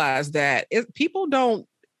realized that people don't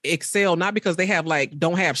excel, not because they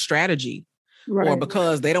don't have strategy. Right. Or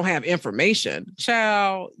because they don't have information.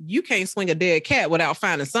 Child, you can't swing a dead cat without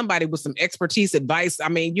finding somebody with some expertise, advice. I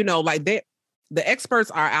mean, you know, like the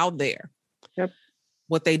experts are out there. Yep.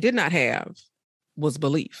 What they did not have was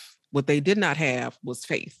belief. What they did not have was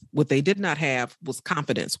faith. What they did not have was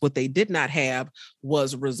confidence. What they did not have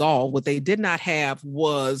was resolve. What they did not have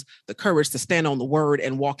was the courage to stand on the word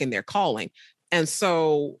and walk in their calling. And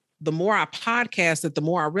so the more I podcasted, the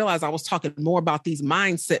more I realized I was talking more about these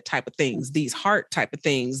mindset type of things, these heart type of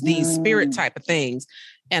things, these spirit type of things.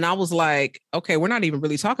 And I was like, okay, we're not even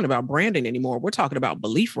really talking about branding anymore. We're talking about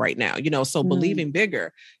belief right now, you know, so believing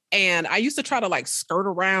bigger. And I used to try to like skirt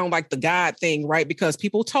around like the God thing, right? Because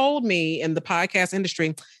people told me in the podcast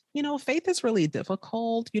industry, you know, faith is really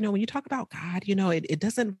difficult. You know, when you talk about God, you know, it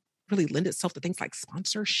doesn't really lend itself to things like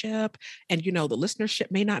sponsorship, and, you know, the listenership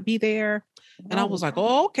may not be there. And I was like,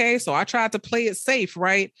 oh, okay. So I tried to play it safe.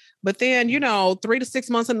 Right. But then, you know, 3 to 6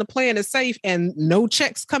 months into playing it safe and no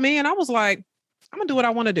checks come in, I was like, I'm gonna do what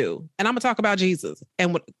I want to do. And I'm gonna talk about Jesus.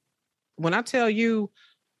 And when I tell you,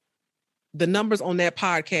 the numbers on that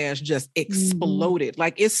podcast just exploded.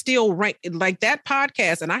 Like it's still ranked, like that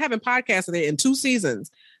podcast, and I haven't podcasted it in 2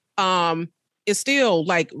 seasons. Is still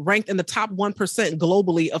like ranked in the top 1%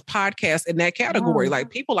 globally of podcasts in that category. Wow.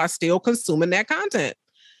 Like people are still consuming that content.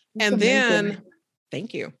 That's and amazing. Then,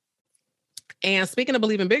 thank you. And speaking of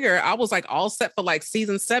Believing Bigger, I was like all set for like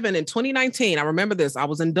season 7 in 2019. I remember this. I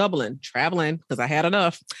was in Dublin traveling because I had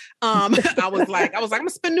enough. I was like, I'm gonna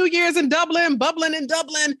spend New Year's in Dublin, bubbling in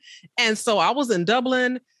Dublin. And so I was in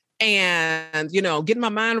Dublin and, you know, getting my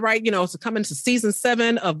mind right, you know, to come into season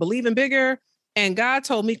 7 of Believing Bigger. And God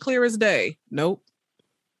told me clear as day, nope.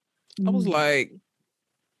 I was like,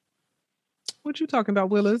 what you talking about,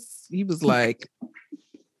 Willis? He was like,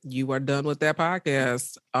 you are done with that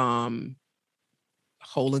podcast.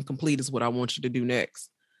 Whole and Complete is what I want you to do next.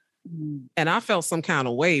 And I felt some kind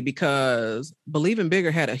of way because Believing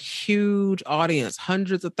Bigger had a huge audience,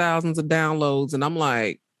 hundreds of thousands of downloads. And I'm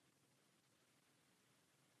like,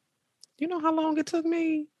 you know how long it took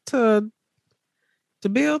me to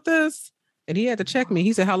build this? And he had to check me.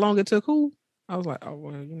 He said, how long it took who? I was like, oh,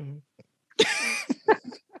 well, you know.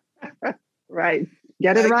 Right.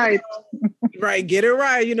 Get it right. Right. Get it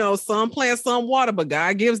right. You know, some plant, some water, but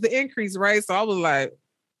God gives the increase, right? So I was like,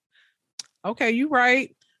 okay, you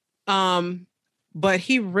right. But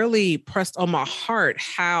he really pressed on my heart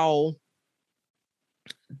how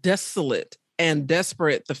desolate and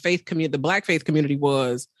desperate the faith community, the Black faith community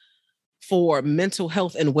was for mental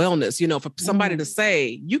health and wellness, for somebody to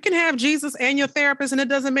say, you can have Jesus and your therapist and it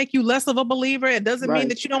doesn't make you less of a believer. It doesn't mean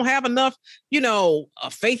that you don't have enough,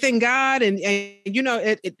 faith in God and and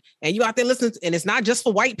you out there listening and it's not just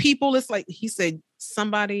for white people. It's like, he said,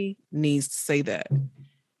 somebody needs to say that.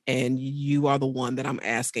 And you are the one that I'm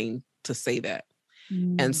asking to say that.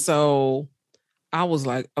 And so I was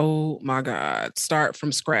like, oh my God, start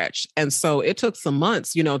from scratch. And so it took some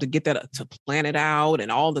months, to get that, to plan it out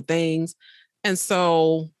and all the things. And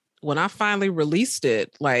so when I finally released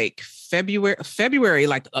it, like February,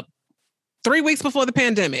 like 3 weeks before the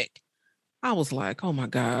pandemic, I was like, oh my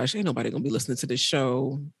gosh, ain't nobody gonna be listening to this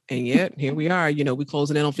show. And yet here we are, we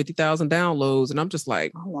closing in on 50,000 downloads. And I'm just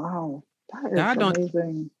like, oh, wow, that is God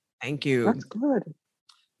amazing. Thank you. That's good.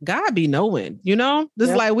 God be knowing, this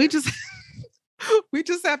is like, we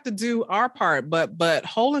just have to do our part, but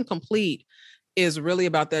whole and complete is really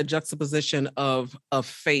about that juxtaposition of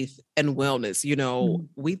faith and wellness.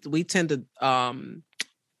 We tend to,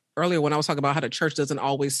 earlier when I was talking about how the church doesn't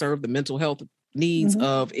always serve the mental health needs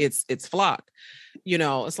of its flock,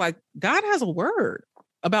 it's like God has a word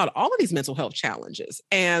about all of these mental health challenges.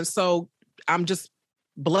 And so I'm just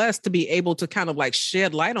blessed to be able to kind of like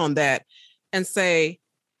shed light on that and say,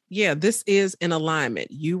 yeah, this is in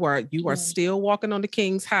alignment. You are still walking on the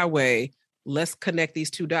King's highway. Let's connect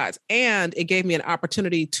these two dots. And it gave me an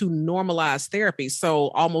opportunity to normalize therapy. So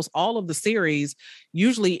almost all of the series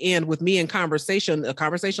usually end with me in a conversation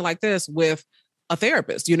like this with a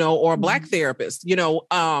therapist, or a Black therapist,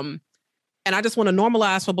 and I just want to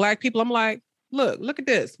normalize for Black people. I'm like, look at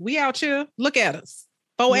this. We out here. Look at us.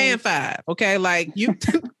 4 and 5. Okay. Like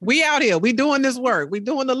we out here, we doing this work. We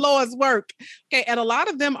doing the Lord's work. Okay. And a lot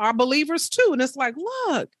of them are believers too. And it's like,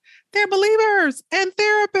 look, they're believers and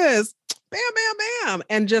therapists. Bam, bam, bam.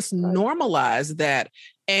 And just normalize that.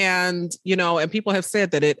 And, and people have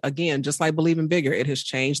said that it, again, just like Believing Bigger, it has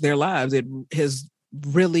changed their lives. It has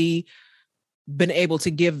really been able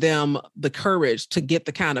to give them the courage to get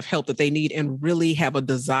the kind of help that they need and really have a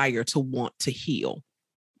desire to want to heal.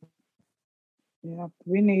 Yeah,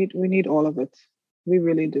 we need all of it. We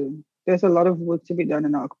really do. There's a lot of work to be done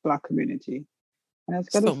in our Black community. And it's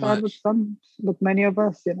got to start with many of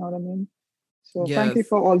us, you know what I mean? So Thank you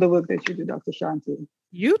for all the work that you do, Dr. Shanti.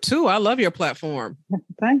 You too. I love your platform.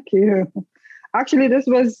 Thank you. Actually, this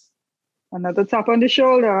was another tap on the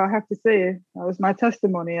shoulder, I have to say. That was my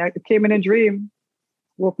testimony. I came in a dream,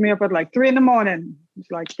 woke me up at like 3 a.m. It's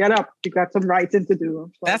like, get up, you got some writing to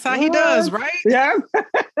do. That's how he does, right? Yeah.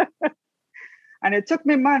 And it took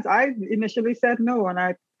me months. I initially said no, and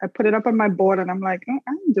I put it up on my board, and I'm like,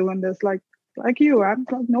 I'm doing this like you. I'm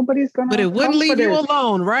like, nobody's gonna. But it wouldn't leave you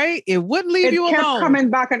alone, right? It wouldn't leave you alone. It kept coming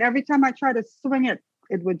back, and every time I try to swing it,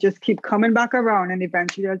 it would just keep coming back around. And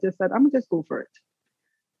eventually, I just said, I'm gonna just go for it.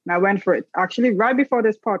 And I went for it. Actually, right before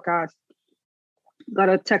this podcast, got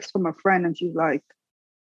a text from a friend, and she's like,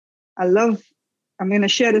 I'm going to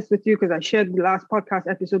share this with you because I shared the last podcast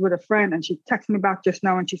episode with a friend, and she texted me back just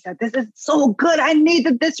now and she said, this is so good. I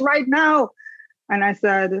needed this right now. And I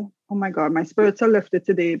said, oh my God, my spirits are lifted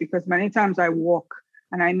today, because many times I walk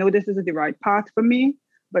and I know this is the right path for me.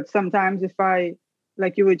 But sometimes if I,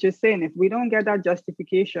 like you were just saying, if we don't get that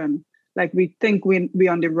justification, like we think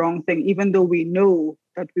we're on the wrong thing, even though we know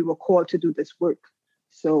that we were called to do this work.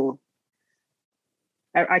 So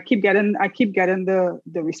I keep getting the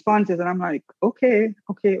responses, and I'm like, okay,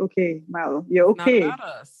 Mel, you're okay. It's not about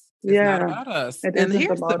us. It's not about us. And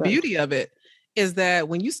here's the beauty of it is that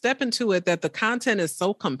when you step into it, that the content is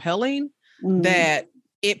so compelling that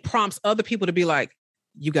it prompts other people to be like,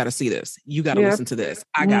 you got to see this. You got to listen to this.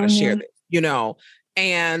 I got to share this,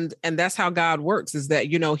 and that's how God works, is that,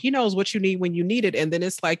 he knows what you need when you need it. And then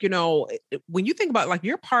it's like, when you think about like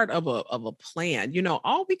you're part of a plan,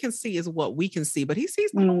 all we can see is what we can see, but he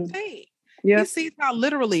sees the whole thing. He sees how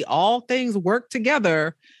literally all things work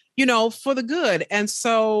together, for the good. And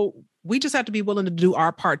so we just have to be willing to do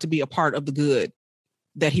our part to be a part of the good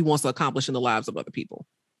that he wants to accomplish in the lives of other people.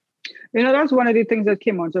 That's one of the things that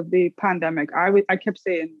came out of the pandemic. I kept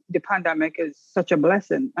saying the pandemic is such a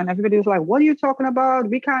blessing. And everybody was like, what are you talking about?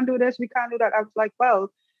 We can't do this. We can't do that. I was like,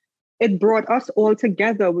 well, it brought us all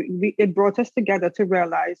together. It brought us together to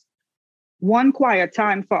realize one quiet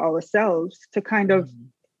time for ourselves, to kind of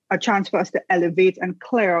a chance for us to elevate and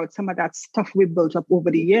clear out some of that stuff we built up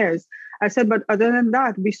over the years. I said, but other than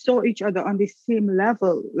that, we saw each other on the same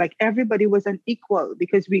level. Like everybody was an equal,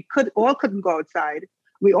 because we couldn't go outside.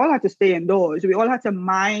 We all had to stay indoors. We all had to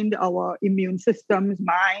mind our immune systems,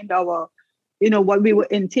 mind our, what we were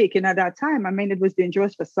intaking at that time. I mean, it was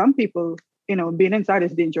dangerous for some people being inside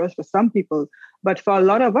is dangerous for some people, but for a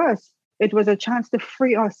lot of us, it was a chance to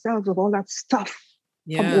free ourselves of all that stuff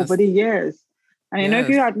from over Yes. the years. And if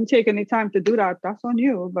you Yes. hadn't taken any time to do that, that's on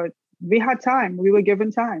you. But we had time. We were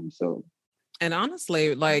given time. So. And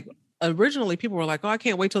honestly, like originally people were like, oh, I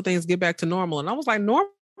can't wait till things get back to normal. And I was like,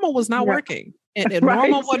 normal was not working. And Right.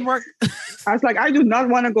 normal wouldn't work. I was like, I do not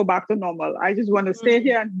want to go back to normal. I just want to stay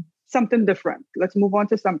here and something different. Let's move on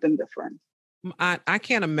to something different. I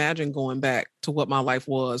can't imagine going back to what my life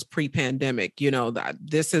was pre-pandemic.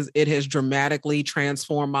 It has dramatically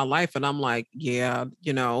transformed my life. And I'm like, yeah,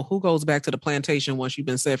 who goes back to the plantation once you've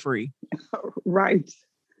been set free? Right.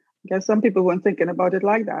 I guess some people weren't thinking about it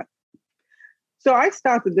like that. So I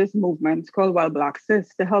started this movement called Well Black Sis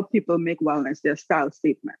to help people make wellness their style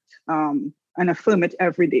statement and affirm it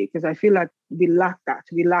every day, because I feel like we lack that.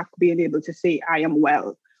 We lack being able to say, I am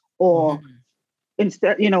well, or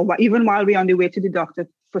instead, even while we're on the way to the doctor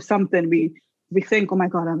for something, we think, oh my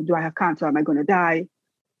God, do I have cancer? Am I going to die?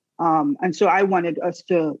 And so I wanted us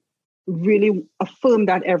to really affirm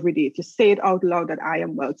that every day, to say it out loud that I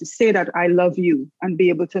am well, to say that I love you, and be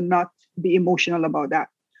able to not be emotional about that.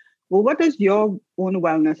 Well, what does your own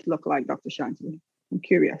wellness look like, Dr. Shanti? I'm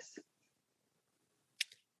curious.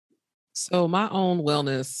 So my own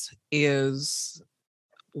wellness is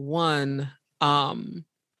one, I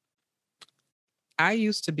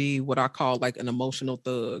used to be what I call like an emotional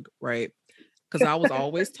thug, right? Because I was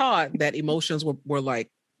always taught that emotions were like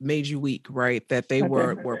made you weak, right? That they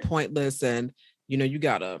were pointless, and you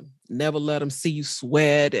gotta never let them see you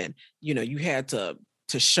sweat, and you had to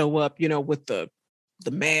show up, with the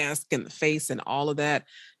mask and the face and all of that.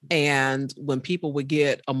 And when people would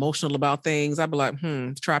get emotional about things, I'd be like,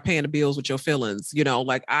 try paying the bills with your feelings.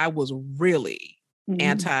 Like I was really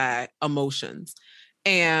anti-emotions.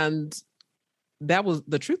 And that was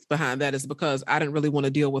the truth behind that, is because I didn't really want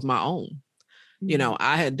to deal with my own.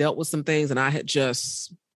 I had dealt with some things and I had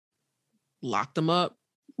just locked them up,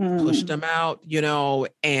 pushed them out,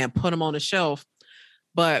 and put them on a shelf.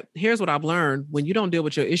 But here's what I've learned. When you don't deal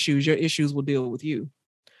with your issues will deal with you.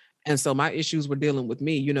 And so my issues were dealing with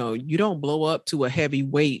me. You don't blow up to a heavy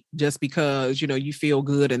weight just because, you feel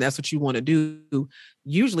good and that's what you want to do.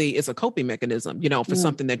 Usually it's a coping mechanism, for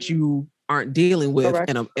something that you aren't dealing with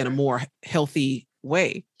in a more healthy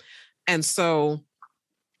way. And so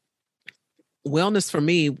wellness for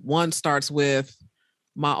me, one, starts with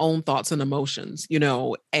my own thoughts and emotions,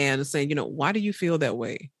 and saying, why do you feel that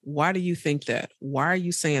way? Why do you think that? Why are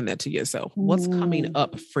you saying that to yourself? What's coming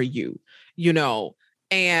up for you?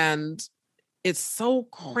 And it's so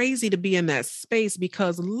crazy to be in that space,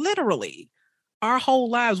 because literally our whole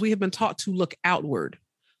lives, we have been taught to look outward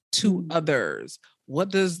to others. What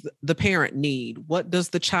does the parent need? What does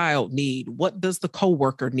the child need? What does the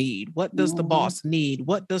coworker need? What does the boss need?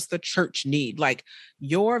 What does the church need? Like,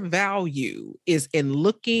 your value is in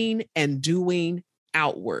looking and doing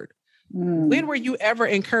outward. When were you ever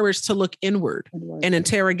encouraged to look inward and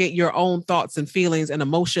interrogate your own thoughts and feelings and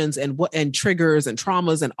emotions and triggers and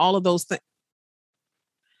traumas and all of those things?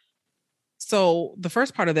 So the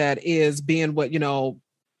first part of that is being what,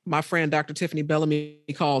 my friend, Dr. Tiffany Bellamy,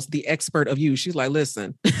 calls the expert of you. She's like,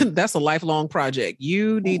 listen, that's a lifelong project.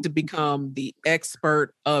 You need to become the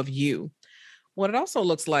expert of you. What it also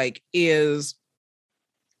looks like is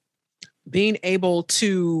being able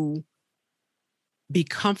to be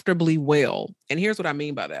comfortably well. And here's what I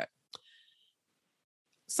mean by that.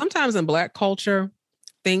 Sometimes in Black culture,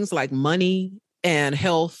 things like money and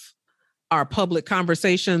health are public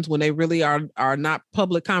conversations when they really are not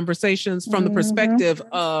public conversations, from the perspective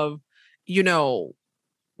of,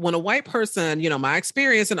 when a white person, my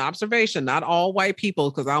experience and observation, not all white people,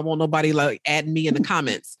 because I don't want nobody like adding me in the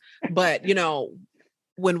comments, but,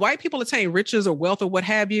 when white people attain riches or wealth or what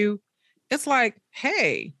have you, it's like,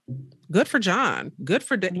 hey, good for John, good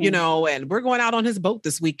for, and we're going out on his boat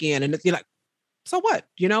this weekend. And you're like, so what?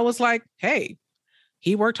 It's like, hey,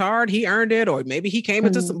 he worked hard, he earned it, or maybe he came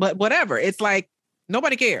into some, but whatever. It's like,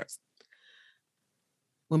 nobody cares.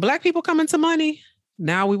 When Black people come into money,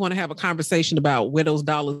 now we want to have a conversation about where those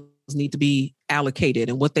dollars need to be allocated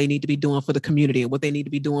and what they need to be doing for the community and what they need to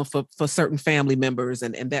be doing for certain family members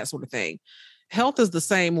and that sort of thing. Health is the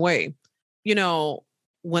same way.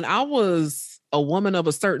 When I was a woman of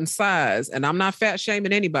a certain size, and I'm not fat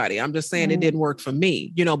shaming anybody, I'm just saying it didn't work for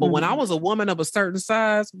me, but when I was a woman of a certain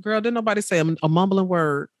size, girl, didn't nobody say a mumbling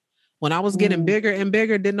word. When I was getting bigger and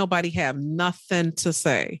bigger, didn't nobody have nothing to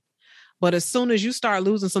say. But as soon as you start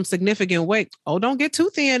losing some significant weight, oh, don't get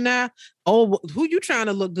too thin now. Oh, who you trying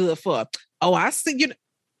to look good for? Oh, I see you.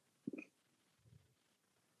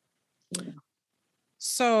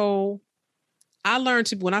 So I learned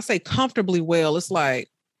to, when I say comfortably well, it's like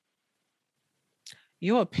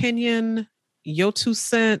your opinion, your 2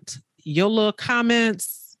 cents, your little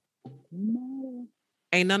comments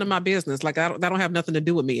ain't none of my business. Like that don't have nothing to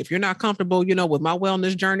do with me. If you're not comfortable, with my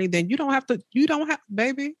wellness journey, then you don't have,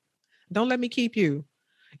 baby, don't let me keep you.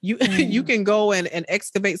 You can go and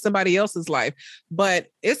excavate somebody else's life, but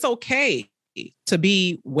it's okay to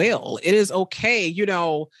be well. It is okay,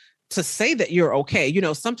 to say that you're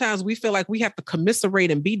okay. Sometimes we feel like we have to commiserate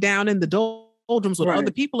and be down in the doldrums with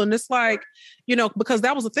other people. And it's like, because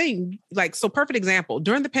that was the thing. Like, so perfect example,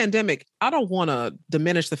 during the pandemic, I don't want to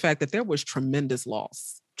diminish the fact that there was tremendous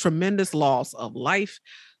loss of life,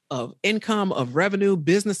 of income, of revenue,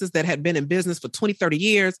 businesses that had been in business for 20, 30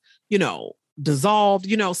 years, dissolved,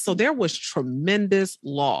 so there was tremendous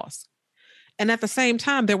loss. And at the same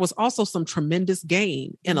time, there was also some tremendous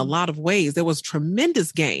gain in a lot of ways. There was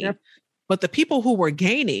tremendous gain. Yep. But the people who were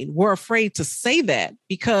gaining were afraid to say that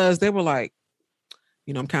because they were like,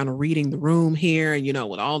 I'm kind of reading the room here. And,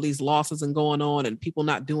 with all these losses and going on and people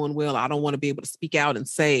not doing well, I don't want to be able to speak out and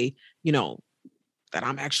say, that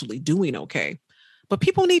I'm actually doing okay. But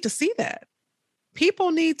people need to see that.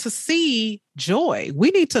 People need to see joy.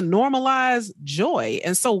 We need to normalize joy.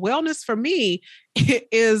 And so wellness for me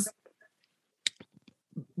is,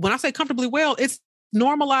 when I say comfortably well, it's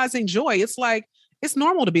normalizing joy. It's like, it's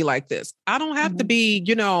normal to be like this. I don't have to be,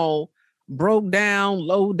 broke down,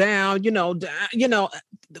 low down,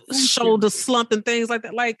 shoulder slump and things like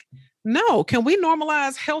that. Like, no, can we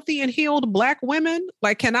normalize healthy and healed Black women?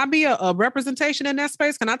 Like, can I be a representation in that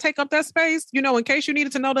space? Can I take up that space? In case you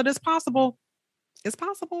needed to know that it's possible. It's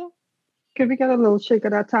possible. Can we get a little shake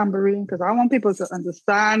of that tambourine? Because I want people to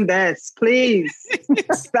understand this, please.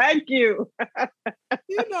 Thank you.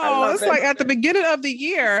 It's like at the beginning of the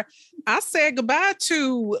year, I said goodbye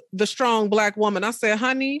to the strong Black woman. I said,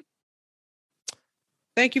 honey,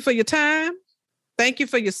 thank you for your time. Thank you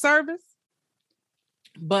for your service.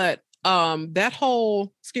 But that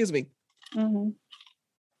whole,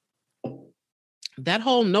 that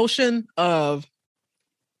whole notion of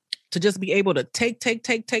to just be able to take,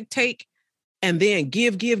 and then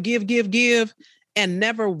give, and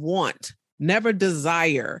never want, never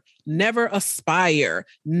desire, never aspire,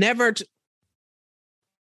 never.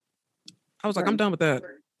 I was like, I'm done with that.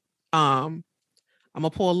 I'm gonna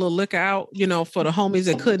pour a little liquor out, for the homies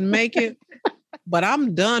that couldn't make it, but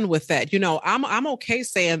I'm done with that. I'm okay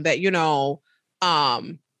saying that,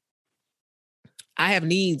 I have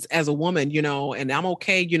needs as a woman, and I'm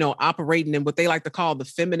okay, operating in what they like to call the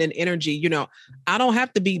feminine energy. I don't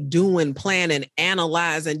have to be doing, planning,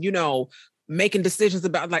 analyzing, making decisions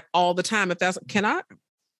about like all the time. If that's, can I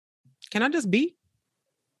just be?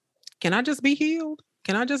 Can I just be healed?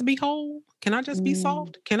 Can I just be whole? Can I just be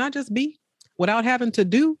soft? Can I just be without having to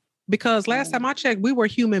do? Because last time I checked, we were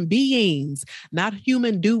human beings, not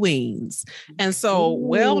human doings. And so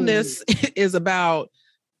wellness is about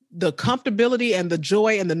the comfortability and the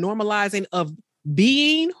joy and the normalizing of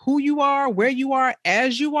being who you are, where you are,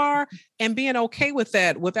 as you are, and being okay with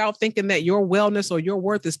that without thinking that your wellness or your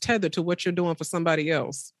worth is tethered to what you're doing for somebody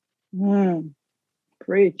else.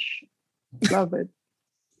 Preach. Love it.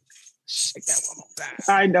 Shake that one more time.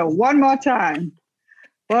 I know. One more time.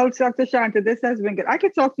 Well, Dr. Shante, this has been good. I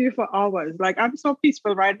could talk to you for hours. Like, I'm so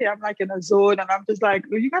peaceful right here. I'm like in a zone and I'm just like,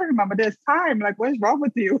 you got to remember there's time. Like, what's wrong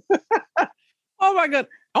with you? Oh my God.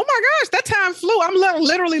 Oh my gosh, that time flew. I'm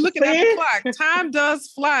literally looking at the clock. Time does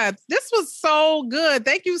fly. This was so good.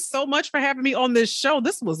 Thank you so much for having me on this show.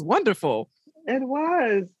 This was wonderful. It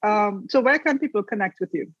was. So where can people connect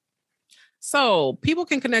with you? So people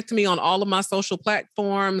can connect to me on all of my social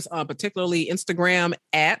platforms, particularly Instagram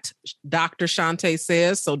at Dr. Shante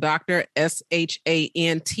Says. So Dr.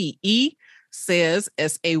 SHANTE Says,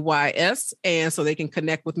 SAYS. And so they can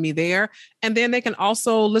connect with me there. And then they can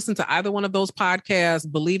also listen to either one of those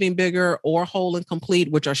podcasts, Believing Bigger or Whole and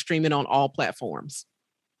Complete, which are streaming on all platforms.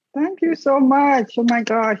 Thank you so much. Oh my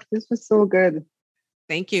gosh, this was so good.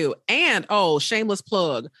 Thank you. And shameless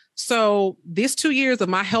plug. So these 2 years of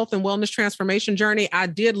my health and wellness transformation journey, I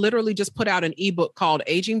did literally just put out an ebook called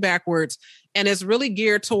Aging Backwards. And it's really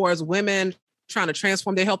geared towards women trying to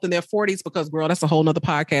transform their health in their 40s, because girl, that's a whole nother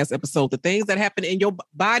podcast episode. The things that happen in your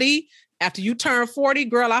body after you turn 40,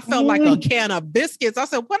 girl, I felt like a can of biscuits. I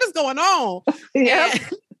said, what is going on? Yeah.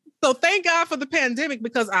 So thank God for the pandemic,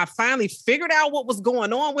 because I finally figured out what was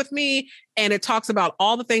going on with me. And it talks about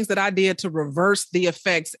all the things that I did to reverse the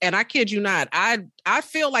effects. And I kid you not, I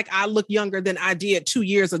feel like I look younger than I did 2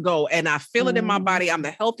 years ago. And I feel it in my body. I'm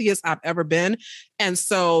the healthiest I've ever been. And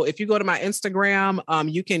so if you go to my Instagram,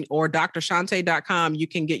 you can, or drshante.com, you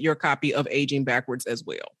can get your copy of Aging Backwards as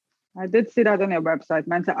well. I did see that on your website,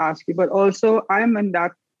 meant to ask you, but also I'm in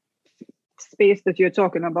that space that you're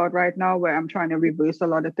talking about right now where I'm trying to reverse a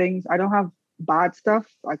lot of things. I don't have bad stuff.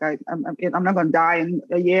 Like I'm not going to die in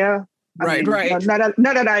a year. Right. Not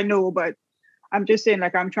that I know, but I'm just saying,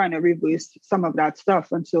 like, I'm trying to reverse some of that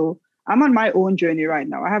stuff. And so I'm on my own journey right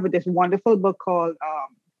now. I have this wonderful book called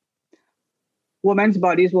Women's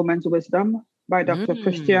Bodies, Women's Wisdom by Dr.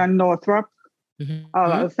 Christiane Northrup.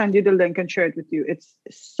 I'll send you the link and share it with you. It's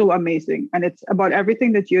so amazing. And it's about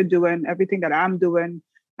everything that you're doing, everything that I'm doing.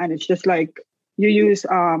 And it's just like you use,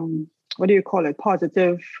 what do you call it?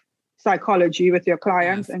 Positive psychology with your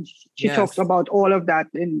clients. Yes. And she talks about all of that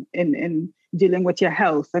in dealing with your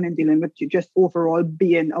health and in dealing with you just overall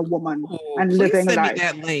being a woman and living life. Send me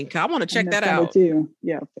that link. I want to check that out.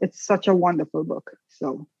 Yeah, it's such a wonderful book.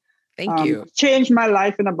 So thank you. Changed my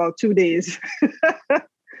life in about 2 days.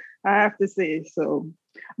 I have to say so.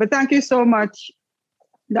 But thank you so much,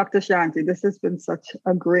 Dr. Shanti. This has been such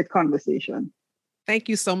a great conversation. Thank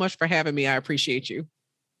you so much for having me. I appreciate you.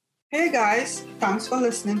 Hey guys, thanks for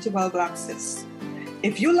listening to Well Black Sis.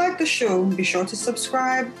 If you like the show, be sure to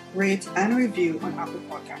subscribe, rate, and review on Apple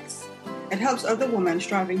Podcasts. It helps other women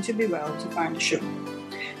striving to be well to find the show.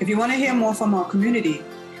 If you want to hear more from our community,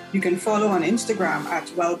 you can follow on Instagram at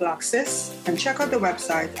Well Black Sis and check out the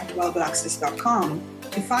website at wellblacksis.com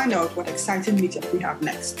to find out what exciting meetup we have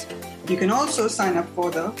next. You can also sign up for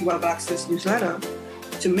the Well Black Sis newsletter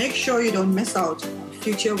to make sure you don't miss out on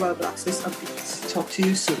future Well Black Sis updates. Talk to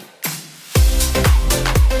you soon.